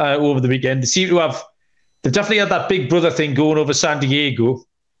well over the weekend. They've definitely had that big brother thing going over San Diego.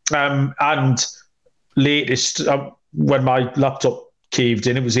 And latest, when my laptop caved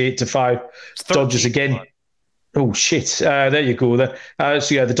in, it was 8-5. Dodgers again. Oh, shit. There you go.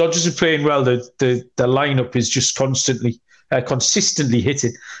 So, yeah, the Dodgers are playing well. The lineup is just consistently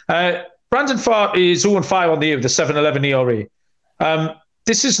hitting. Brandon Pfaadt is 0-5 on the year with a 7.11 ERA.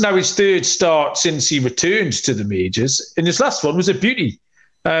 This is now his third start since he returned to the majors, and his last one was a beauty.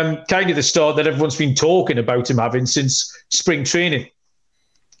 Kind of the start that everyone's been talking about him having since spring training.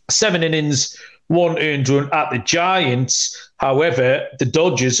 7 innings, 1 earned run at the Giants. However, the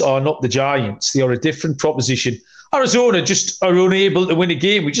Dodgers are not the Giants. They are a different proposition. Arizona just are unable to win a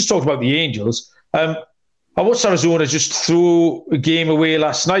game. We just talked about the Angels. I watched Arizona just throw a game away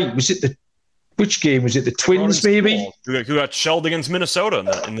last night. Which game? Was it the Twins, maybe? Who got shelled against Minnesota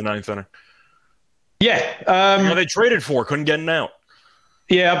in the ninth inning. Yeah. They traded for, couldn't get an out.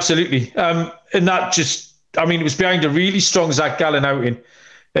 Yeah, absolutely. And that just, it was behind a really strong Zach Gallen outing.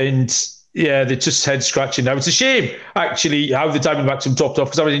 And yeah, they're just head scratching now. It's a shame, actually, how the Diamondbacks have dropped off,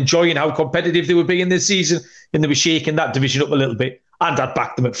 because I was enjoying how competitive they were being this season, and they were shaking that division up a little bit. And I'd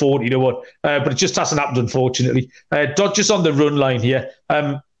backed them at 40-1. But it just hasn't happened, unfortunately. Dodgers on the run line here.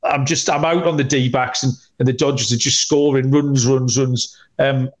 I'm out on the D-backs, and the Dodgers are just scoring runs,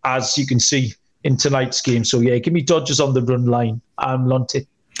 as you can see in tonight's game. So, yeah, give me Dodgers on the run line. Lonte.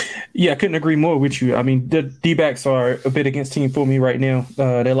 Yeah, I couldn't agree more with you. The D-backs are a bit against team for me right now.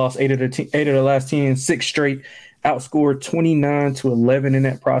 They lost 8 of the last 10, 6 straight, outscored 29-11 in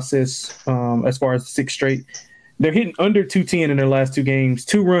that process as far as 6 straight. They're hitting under 210 in their last 2 games,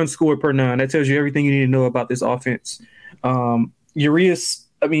 2 runs scored per 9. That tells you everything you need to know about this offense. Urias,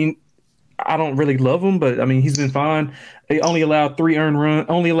 I don't really love him, but he's been fine. They only allowed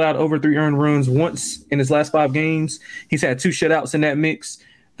over 3 earned runs once in his last 5 games. He's had 2 shutouts in that mix.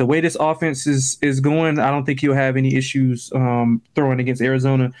 The way this offense is going, I don't think he'll have any issues throwing against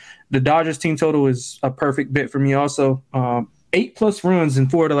Arizona. The Dodgers team total is a perfect bet for me also. 8+ runs in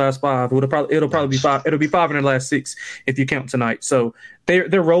 4 of the last 5. It'll probably be 5. It'll be 5 in the last 6 if you count tonight. So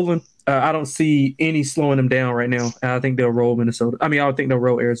they're rolling. I don't see any slowing them down right now. I think they'll roll Minnesota. I think they'll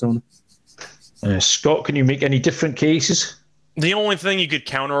roll Arizona. Scott, can you make any different cases? The only thing you could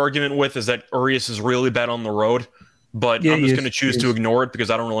counter argument with is that Urias is really bad on the road, but I'm just going to choose to ignore it because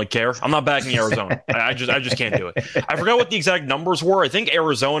I don't really care. I'm not backing Arizona. I just can't do it. I forgot what the exact numbers were. I think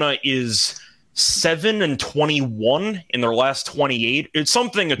Arizona is 7-21 in their last 28. It's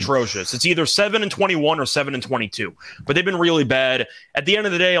something atrocious. It's either 7-21 or 7-22, but they've been really bad. At the end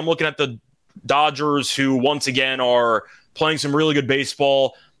of the day, I'm looking at the Dodgers, who once again are playing some really good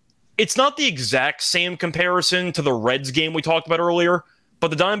baseball. It's not the exact same comparison to the Reds game we talked about earlier, but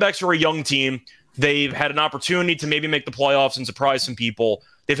the Diamondbacks are a young team. They've had an opportunity to maybe make the playoffs and surprise some people.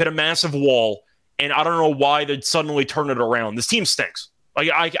 They've hit a massive wall, and I don't know why they'd suddenly turn it around. This team stinks.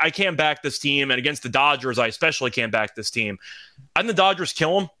 I can't back this team, and against the Dodgers, I especially can't back this team. I think the Dodgers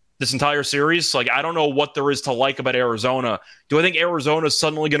kill them this entire series. I don't know what there is to like about Arizona. Do I think Arizona is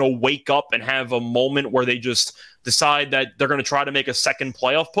suddenly going to wake up and have a moment where they just decide that they're going to try to make a second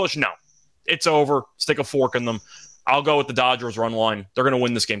playoff push? No. It's over. Stick a fork in them. I'll go with the Dodgers run line. They're going to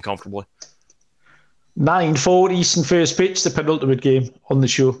win this game comfortably. 9:40 Eastern first pitch, the penultimate game on the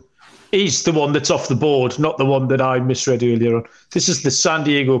show. is the one that's off the board, not the one that I misread earlier on. This is the San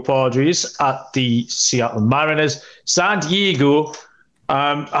Diego Padres at the Seattle Mariners. San Diego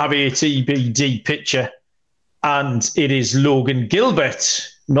have a TBD pitcher, and it is Logan Gilbert,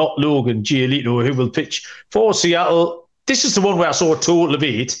 not Logan Giolito, who will pitch for Seattle. This is the one where I saw a total of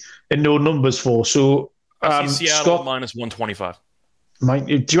 8 and no numbers for. So, I see Seattle Scott, minus 125.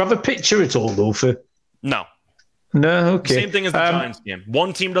 do you have a picture at all, though? No. No, okay. Same thing as the Giants game.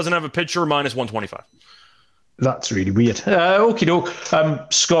 One team doesn't have a pitcher, minus 125. That's really weird. Okie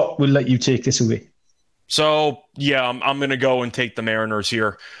doke. Scott, we'll let you take this away. So, yeah, I'm going to go and take the Mariners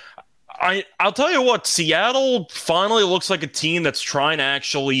here. I'll tell you what, Seattle finally looks like a team that's trying to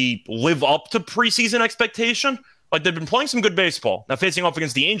actually live up to preseason expectation. Like, they've been playing some good baseball. Now, facing off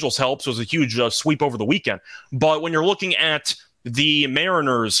against the Angels helps. It was a huge sweep over the weekend. But when you're looking at the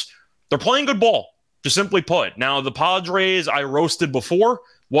Mariners, they're playing good ball, just simply put. Now, the Padres, I roasted before.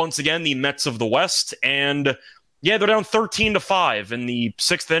 Once again, the Mets of the West. And, yeah, they're down 13-5 in the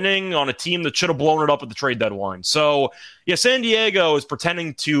 6th inning on a team that should have blown it up at the trade deadline. So, yeah, San Diego is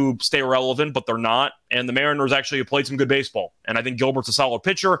pretending to stay relevant, but they're not. And the Mariners actually have played some good baseball. And I think Gilbert's a solid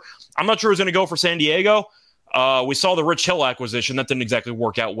pitcher. I'm not sure who's going to go for San Diego. We saw the Rich Hill acquisition. That didn't exactly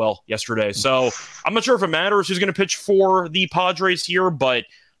work out well yesterday. So I'm not sure if it matters who's going to pitch for the Padres here, but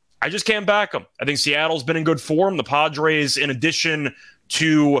I just can't back them. I think Seattle's been in good form. The Padres, in addition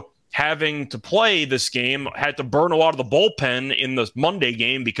to having to play this game, had to burn a lot of the bullpen in the Monday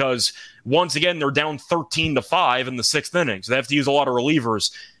game because, once again, they're down 13-5 in the 6th inning. So they have to use a lot of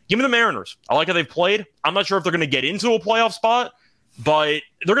relievers. Give me the Mariners. I like how they've played. I'm not sure if they're going to get into a playoff spot, but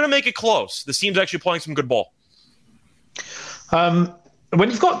they're going to make it close. This team's actually playing some good ball. When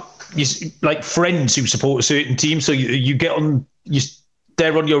you've got like friends who support a certain team, so you get on,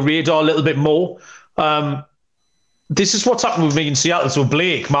 they're on your radar a little bit more. This is what's happened with me in Seattle. So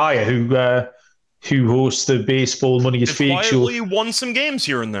Blake Meyer, who hosts the Baseball Money is Fake show, quietly won some games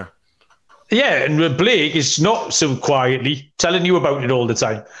here and there. Yeah, and Blake is not so quietly telling you about it all the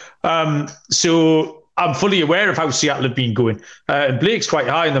time. So I'm fully aware of how Seattle have been going, and Blake's quite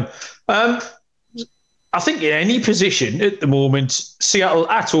high in them. I think in any position at the moment, Seattle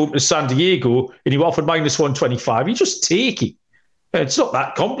at home to San Diego, and you offered minus 125, you just take it. It's not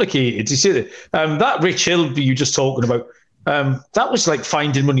that complicated. You see that Rich Hill you just talking about, that was like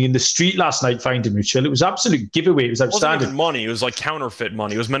finding money in the street last night, finding Rich Hill. It was absolute giveaway. It was outstanding. It wasn't even money. It was like counterfeit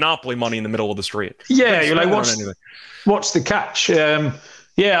money. It was monopoly money in the middle of the street. Yeah, you're like, what's the catch?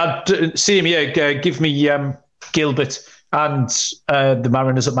 Yeah, same here. Give me Gilbert and the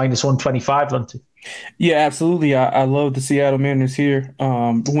Mariners at minus 125, Lunty. Yeah, absolutely. I love the Seattle Mariners here.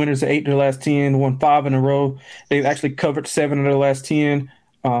 The winners of 8 of their last 10, won 5 in a row. They've actually covered 7 of their last 10.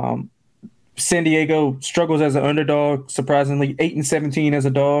 San Diego struggles as an underdog, surprisingly, 8-17 as a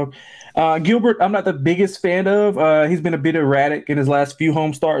dog. Gilbert, I'm not the biggest fan of. He's been a bit erratic in his last few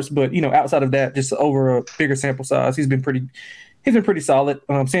home starts, but outside of that, just over a bigger sample size, he's been pretty solid.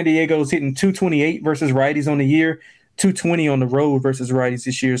 San Diego's hitting 228 versus righties on the year, 220 on the road versus righties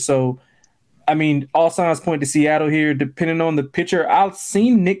this year. So, I mean, all signs point to Seattle here, depending on the pitcher. I've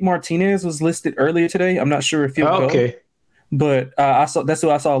seen Nick Martinez was listed earlier today. I'm not sure if he'll go, but that's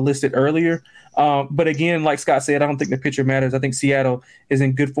who I saw listed earlier. But again, like Scott said, I don't think the pitcher matters. I think Seattle is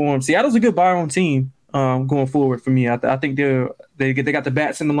in good form. Seattle's a good buy-on team going forward for me. I think they got the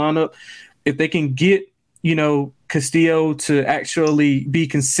bats in the lineup. If they can get Castillo to actually be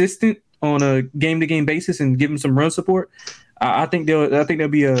consistent on a game-to-game basis and give him some run support, I think they'll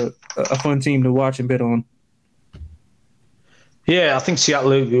be a fun team to watch and bet on. Yeah, I think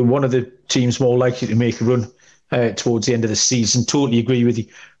Seattle are one of the teams more likely to make a run towards the end of the season. Totally agree with you.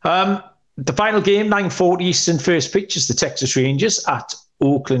 The final game, 9:40 Eastern, first pitch is the Texas Rangers at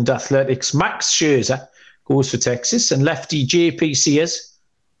Oakland Athletics. Max Scherzer goes for Texas, and lefty JP Sears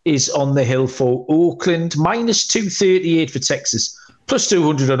is on the hill for Oakland. Minus 238 for Texas, plus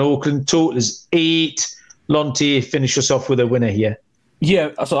 200 on Oakland. Total is 8. Lonte, finish us off with a winner here.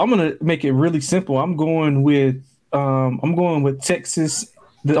 Yeah, so I'm gonna make it really simple. I'm going with Texas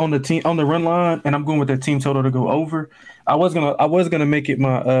on the run line, and I'm going with their team total to go over. I was gonna make it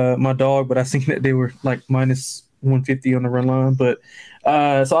my dog, but I think that they were like minus 150 on the run line. But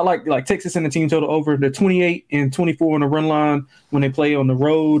so I like Texas and the team total over. They're 28-24 on the run line when they play on the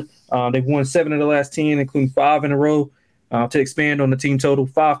road. They've won 7 of the last 10, including 5 in a row. To expand on the team total,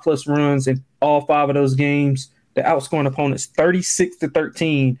 5+ runs in all 5 of those games. They're outscoring opponents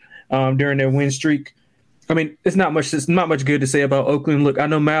 36-13 during their win streak. I mean, it's not much good to say about Oakland. Look, I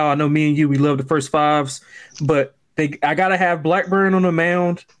know Mal, I know me and you, we love the first 5s, but I gotta have Blackburn on the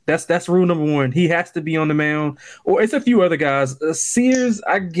mound. That's rule number one. He has to be on the mound. Or it's a few other guys. Sears,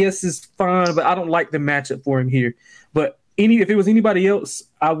 I guess, is fine, but I don't like the matchup for him here. But if it was anybody else,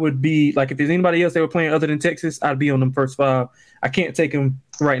 I would be like, if there's anybody else they were playing other than Texas, I'd be on them first 5. I can't take them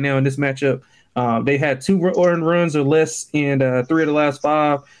right now in this matchup. They had 2 earned runs or less in 3 of the last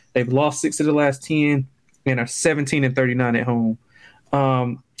 5. They've lost 6 of the last 10 and are 17-39 at home.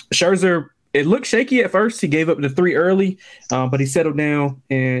 Scherzer, it looked shaky at first. He gave up the 3 early, but he settled down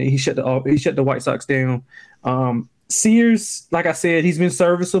and he shut the White Sox down. Sears, like I said, he's been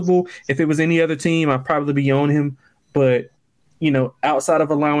serviceable. If it was any other team, I'd probably be on him. But outside of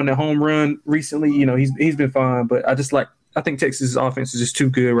allowing the home run recently, he's been fine. But I think Texas' offense is just too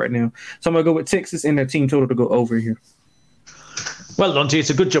good right now. So I'm gonna go with Texas and their team total to go over here. Well, Dante, it's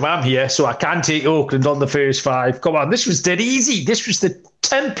a good job I'm here, so I can take Oakland on the first 5. Come on, this was dead easy. This was the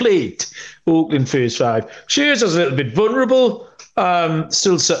template. Oakland first 5. Scherzer's a little bit vulnerable,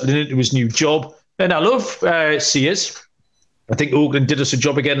 still settling into his new job. And I love Sears. I think Oakland did us a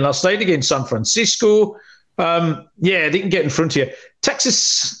job again last night against San Francisco. They can get in front here.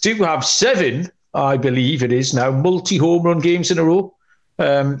 Texas do have 7, I believe it is now, multi-home run games in a row.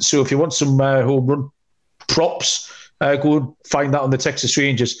 So if you want some home run props, go and find that on the Texas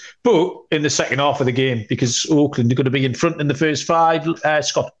Rangers. But in the second half of the game, because Oakland are going to be in front in the first 5,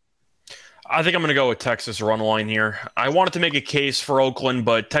 Scott. I think I'm going to go with Texas run line here. I wanted to make a case for Oakland,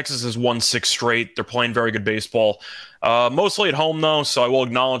 but Texas has won 6 straight. They're playing very good baseball. Mostly at home, though, so I will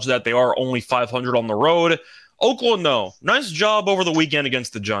acknowledge that they are only 500 on the road. Oakland, though, nice job over the weekend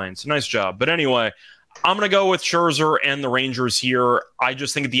against the Giants. Nice job. But anyway, I'm going to go with Scherzer and the Rangers here. I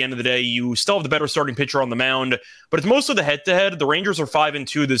just think at the end of the day, you still have the better starting pitcher on the mound, but it's mostly the head-to-head. The Rangers are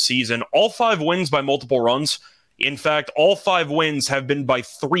 5-2 this season. All 5 wins by multiple runs. In fact, all 5 wins have been by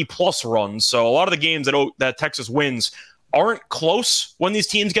 3+ runs. So a lot of the games that Texas wins aren't close when these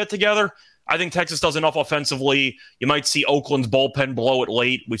teams get together. I think Texas does enough offensively. You might see Oakland's bullpen blow it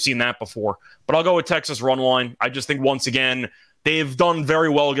late. We've seen that before. But I'll go with Texas run line. I just think, once again, they've done very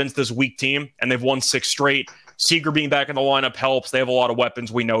well against this weak team, and they've won 6 straight. Seager being back in the lineup helps. They have a lot of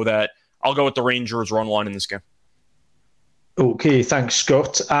weapons. We know that. I'll go with the Rangers run line in this game. Okay, thanks,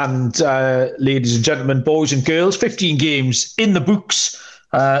 Scott. And ladies and gentlemen, boys and girls, 15 games in the books.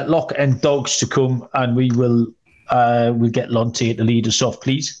 Lock and dogs to come, and we'll get Lonte to lead us off,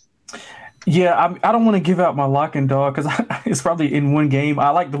 please. Yeah, I don't want to give out my lock and dog because it's probably in one game.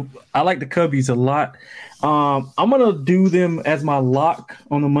 I like the Cubbies a lot. I'm gonna do them as my lock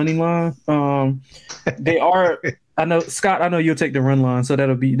on the money line. They are. I know, Scott. I know you'll take the run line, so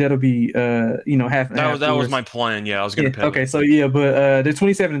that'll be half. That was my plan. Yeah, I was gonna pick. Okay, so but they're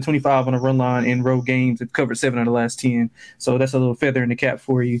 27-25 on a run line in road games. They've covered 7 of the last 10, so that's a little feather in the cap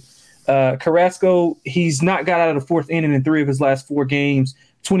for you. Carrasco, he's not got out of the 4th inning in 3 of his last 4 games.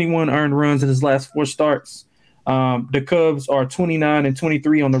 21 earned runs in his last 4 starts. The Cubs are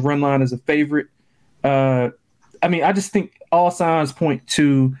 29-23 on the run line as a favorite. I just think all signs point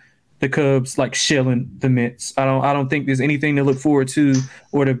to the Cubs shelling the Mets. I don't think there's anything to look forward to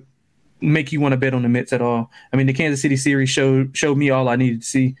or to make you want to bet on the Mets at all. I mean, the Kansas City series showed me all I needed to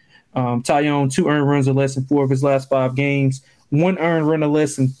see. Taillon, 2 earned runs or less in 4 of his last 5 games. 1 earned run or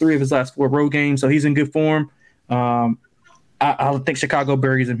less in 3 of his last 4 road games, so he's in good form. I think Chicago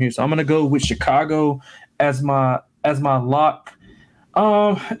buries him here, so I'm going to go with Chicago as my lock.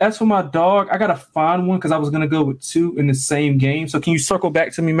 As for my dog, I got to find one because I was going to go with 2 in the same game. So can you circle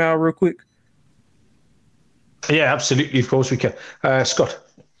back to me, Mal, real quick? Yeah, absolutely. Of course we can. Scott.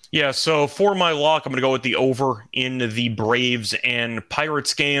 Yeah, so for my lock, I'm going to go with the over in the Braves and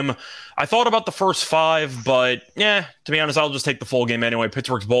Pirates game. I thought about the first 5, but to be honest, I'll just take the full game anyway.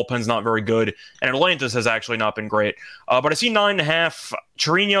 Pittsburgh's bullpen's not very good, and Atlanta's has actually not been great. But I see 9.5.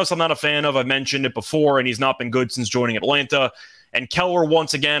 Chirinos, I'm not a fan of. I've mentioned it before, and he's not been good since joining Atlanta. And Keller,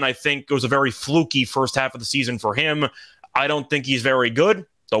 once again, I think it was a very fluky first half of the season for him. I don't think he's very good.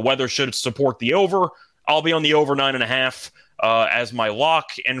 The weather should support the over. I'll be on the over 9.5. As my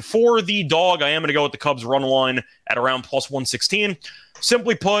lock. And for the dog, I am going to go with the Cubs run line at around plus 116.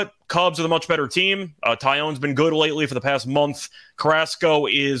 Simply put, Cubs are the much better team. Taillon's been good lately for the past month. Carrasco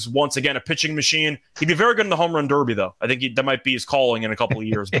is, once again, a pitching machine. He'd be very good in the home run derby, though. I think that might be his calling in a couple of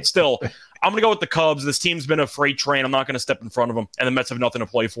years. But still, I'm going to go with the Cubs. This team's been a freight train. I'm not going to step in front of them. And the Mets have nothing to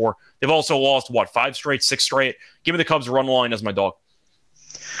play for. They've also lost, 5 straight, 6 straight? Give me the Cubs run line as my dog.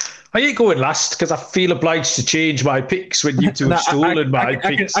 I ain't going last because I feel obliged to change my picks when you two have stolen my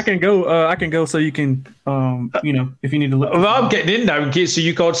picks. I can go. So you can, if you need to look. Well, I'm getting in now in case so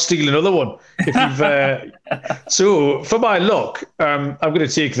you can't steal another one. If you've, so for my luck, I'm going to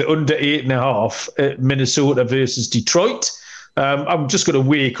take the under 8.5 at Minnesota versus Detroit. I'm just going to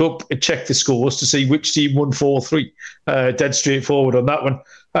wake up and check the scores to see which team won 4-3. Dead straightforward on that one.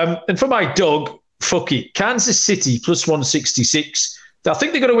 And for my dog, fuck it, Kansas City plus 166. I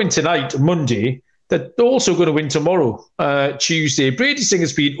think they're going to win tonight, Monday. They're also going to win tomorrow, Tuesday. Brady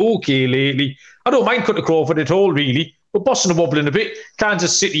Singer's been okay lately. I don't mind Cutter Crawford at all, really. But Boston are wobbling a bit.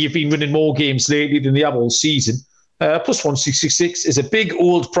 Kansas City have been winning more games lately than they have all season. Plus 166 is a big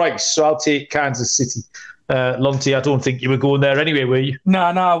old price, so I'll take Kansas City. Lonty, I don't think you were going there anyway, were you? No,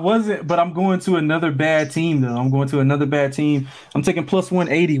 I wasn't, but I'm going to another bad team, though. I'm taking plus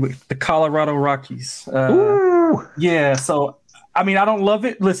 180 with the Colorado Rockies. Yeah, so... I mean, I don't love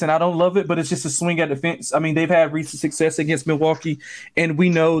it. Listen, I don't love it, but it's just a swing at the fence. I mean, they've had recent success against Milwaukee, and we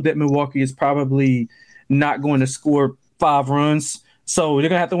know that Milwaukee is probably not going to score 5 runs. So they're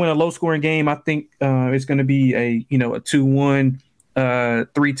going to have to win a low-scoring game. I think it's going to be a 2-1,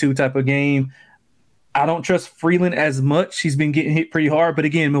 3-2 type of game. I don't trust Freeland as much. He's been getting hit pretty hard. But,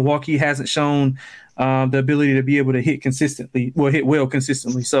 again, Milwaukee hasn't shown the ability to be able to hit consistently.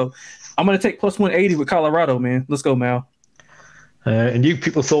 So I'm going to take plus 180 with Colorado, man. Let's go, Mal. And you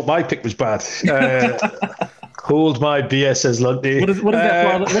people thought my pick was bad. Hold my BS, says Lundy. What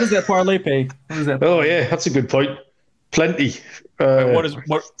does that parlay pay? Oh, yeah, that's a good point. Plenty.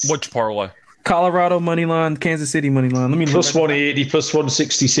 Which parlay? Colorado money line, Kansas City money line. Let me plus 180, plus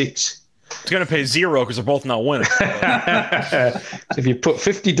 166. It's going to pay 0 because they're both not winning. If you put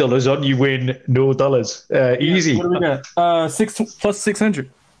 $50 on, you win no dollars. Easy. What do we got? 6 plus 600.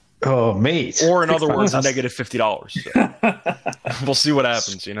 Oh, mate. Or in other words, negative $50. So. We'll see what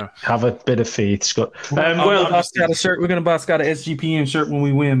happens, Have a bit of faith, Scott. We're going to buy Scott a SGPN shirt when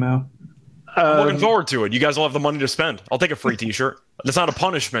we win, Mal. I'm looking forward to it. You guys will have the money to spend. I'll take a free T-shirt. That's not a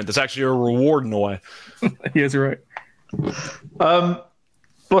punishment. That's actually a reward in a way. Yes, you're right.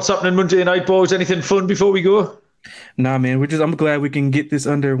 What's happening Monday night, boys? Anything fun before we go? Nah, man. I'm glad we can get this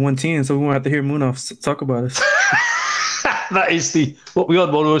under 110, so we won't have to hear Munaf talk about us. That is what we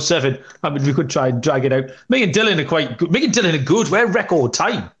on 107. I mean, we could try and drag it out. Me and Dylan are quite good. Me and Dylan are good. We're record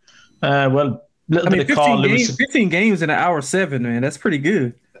time. Bit of Carl Lewis. 15 games in an hour 7, man. That's pretty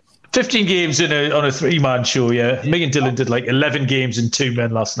good. 15 games on a 3-man show, yeah. Me and Dylan did like 11 games in 2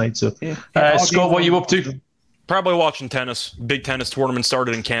 men last night. So, Scott, what are you up to? Probably watching tennis. Big tennis tournament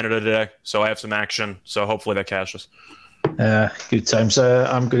started in Canada today, so I have some action. So hopefully that cashes. Good times.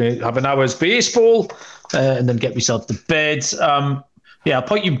 I'm going to have an hour's baseball and then get myself to bed. I'll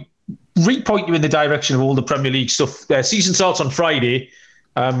repoint you in the direction of all the Premier League stuff. Season starts on Friday.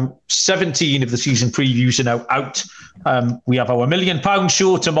 17 of the season previews are now out. We have our £1 million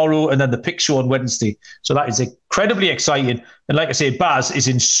show tomorrow and then the pick show on Wednesday. So that is incredibly exciting. And like I say, Baz is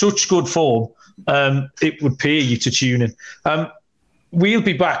in such good form. It would pay you to tune in. We'll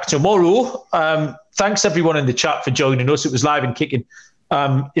be back tomorrow. Thanks everyone in the chat for joining us. It was live and kicking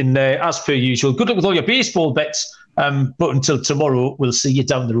as per usual. Good luck with all your baseball bets. But until tomorrow, we'll see you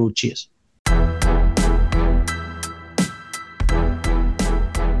down the road. Cheers.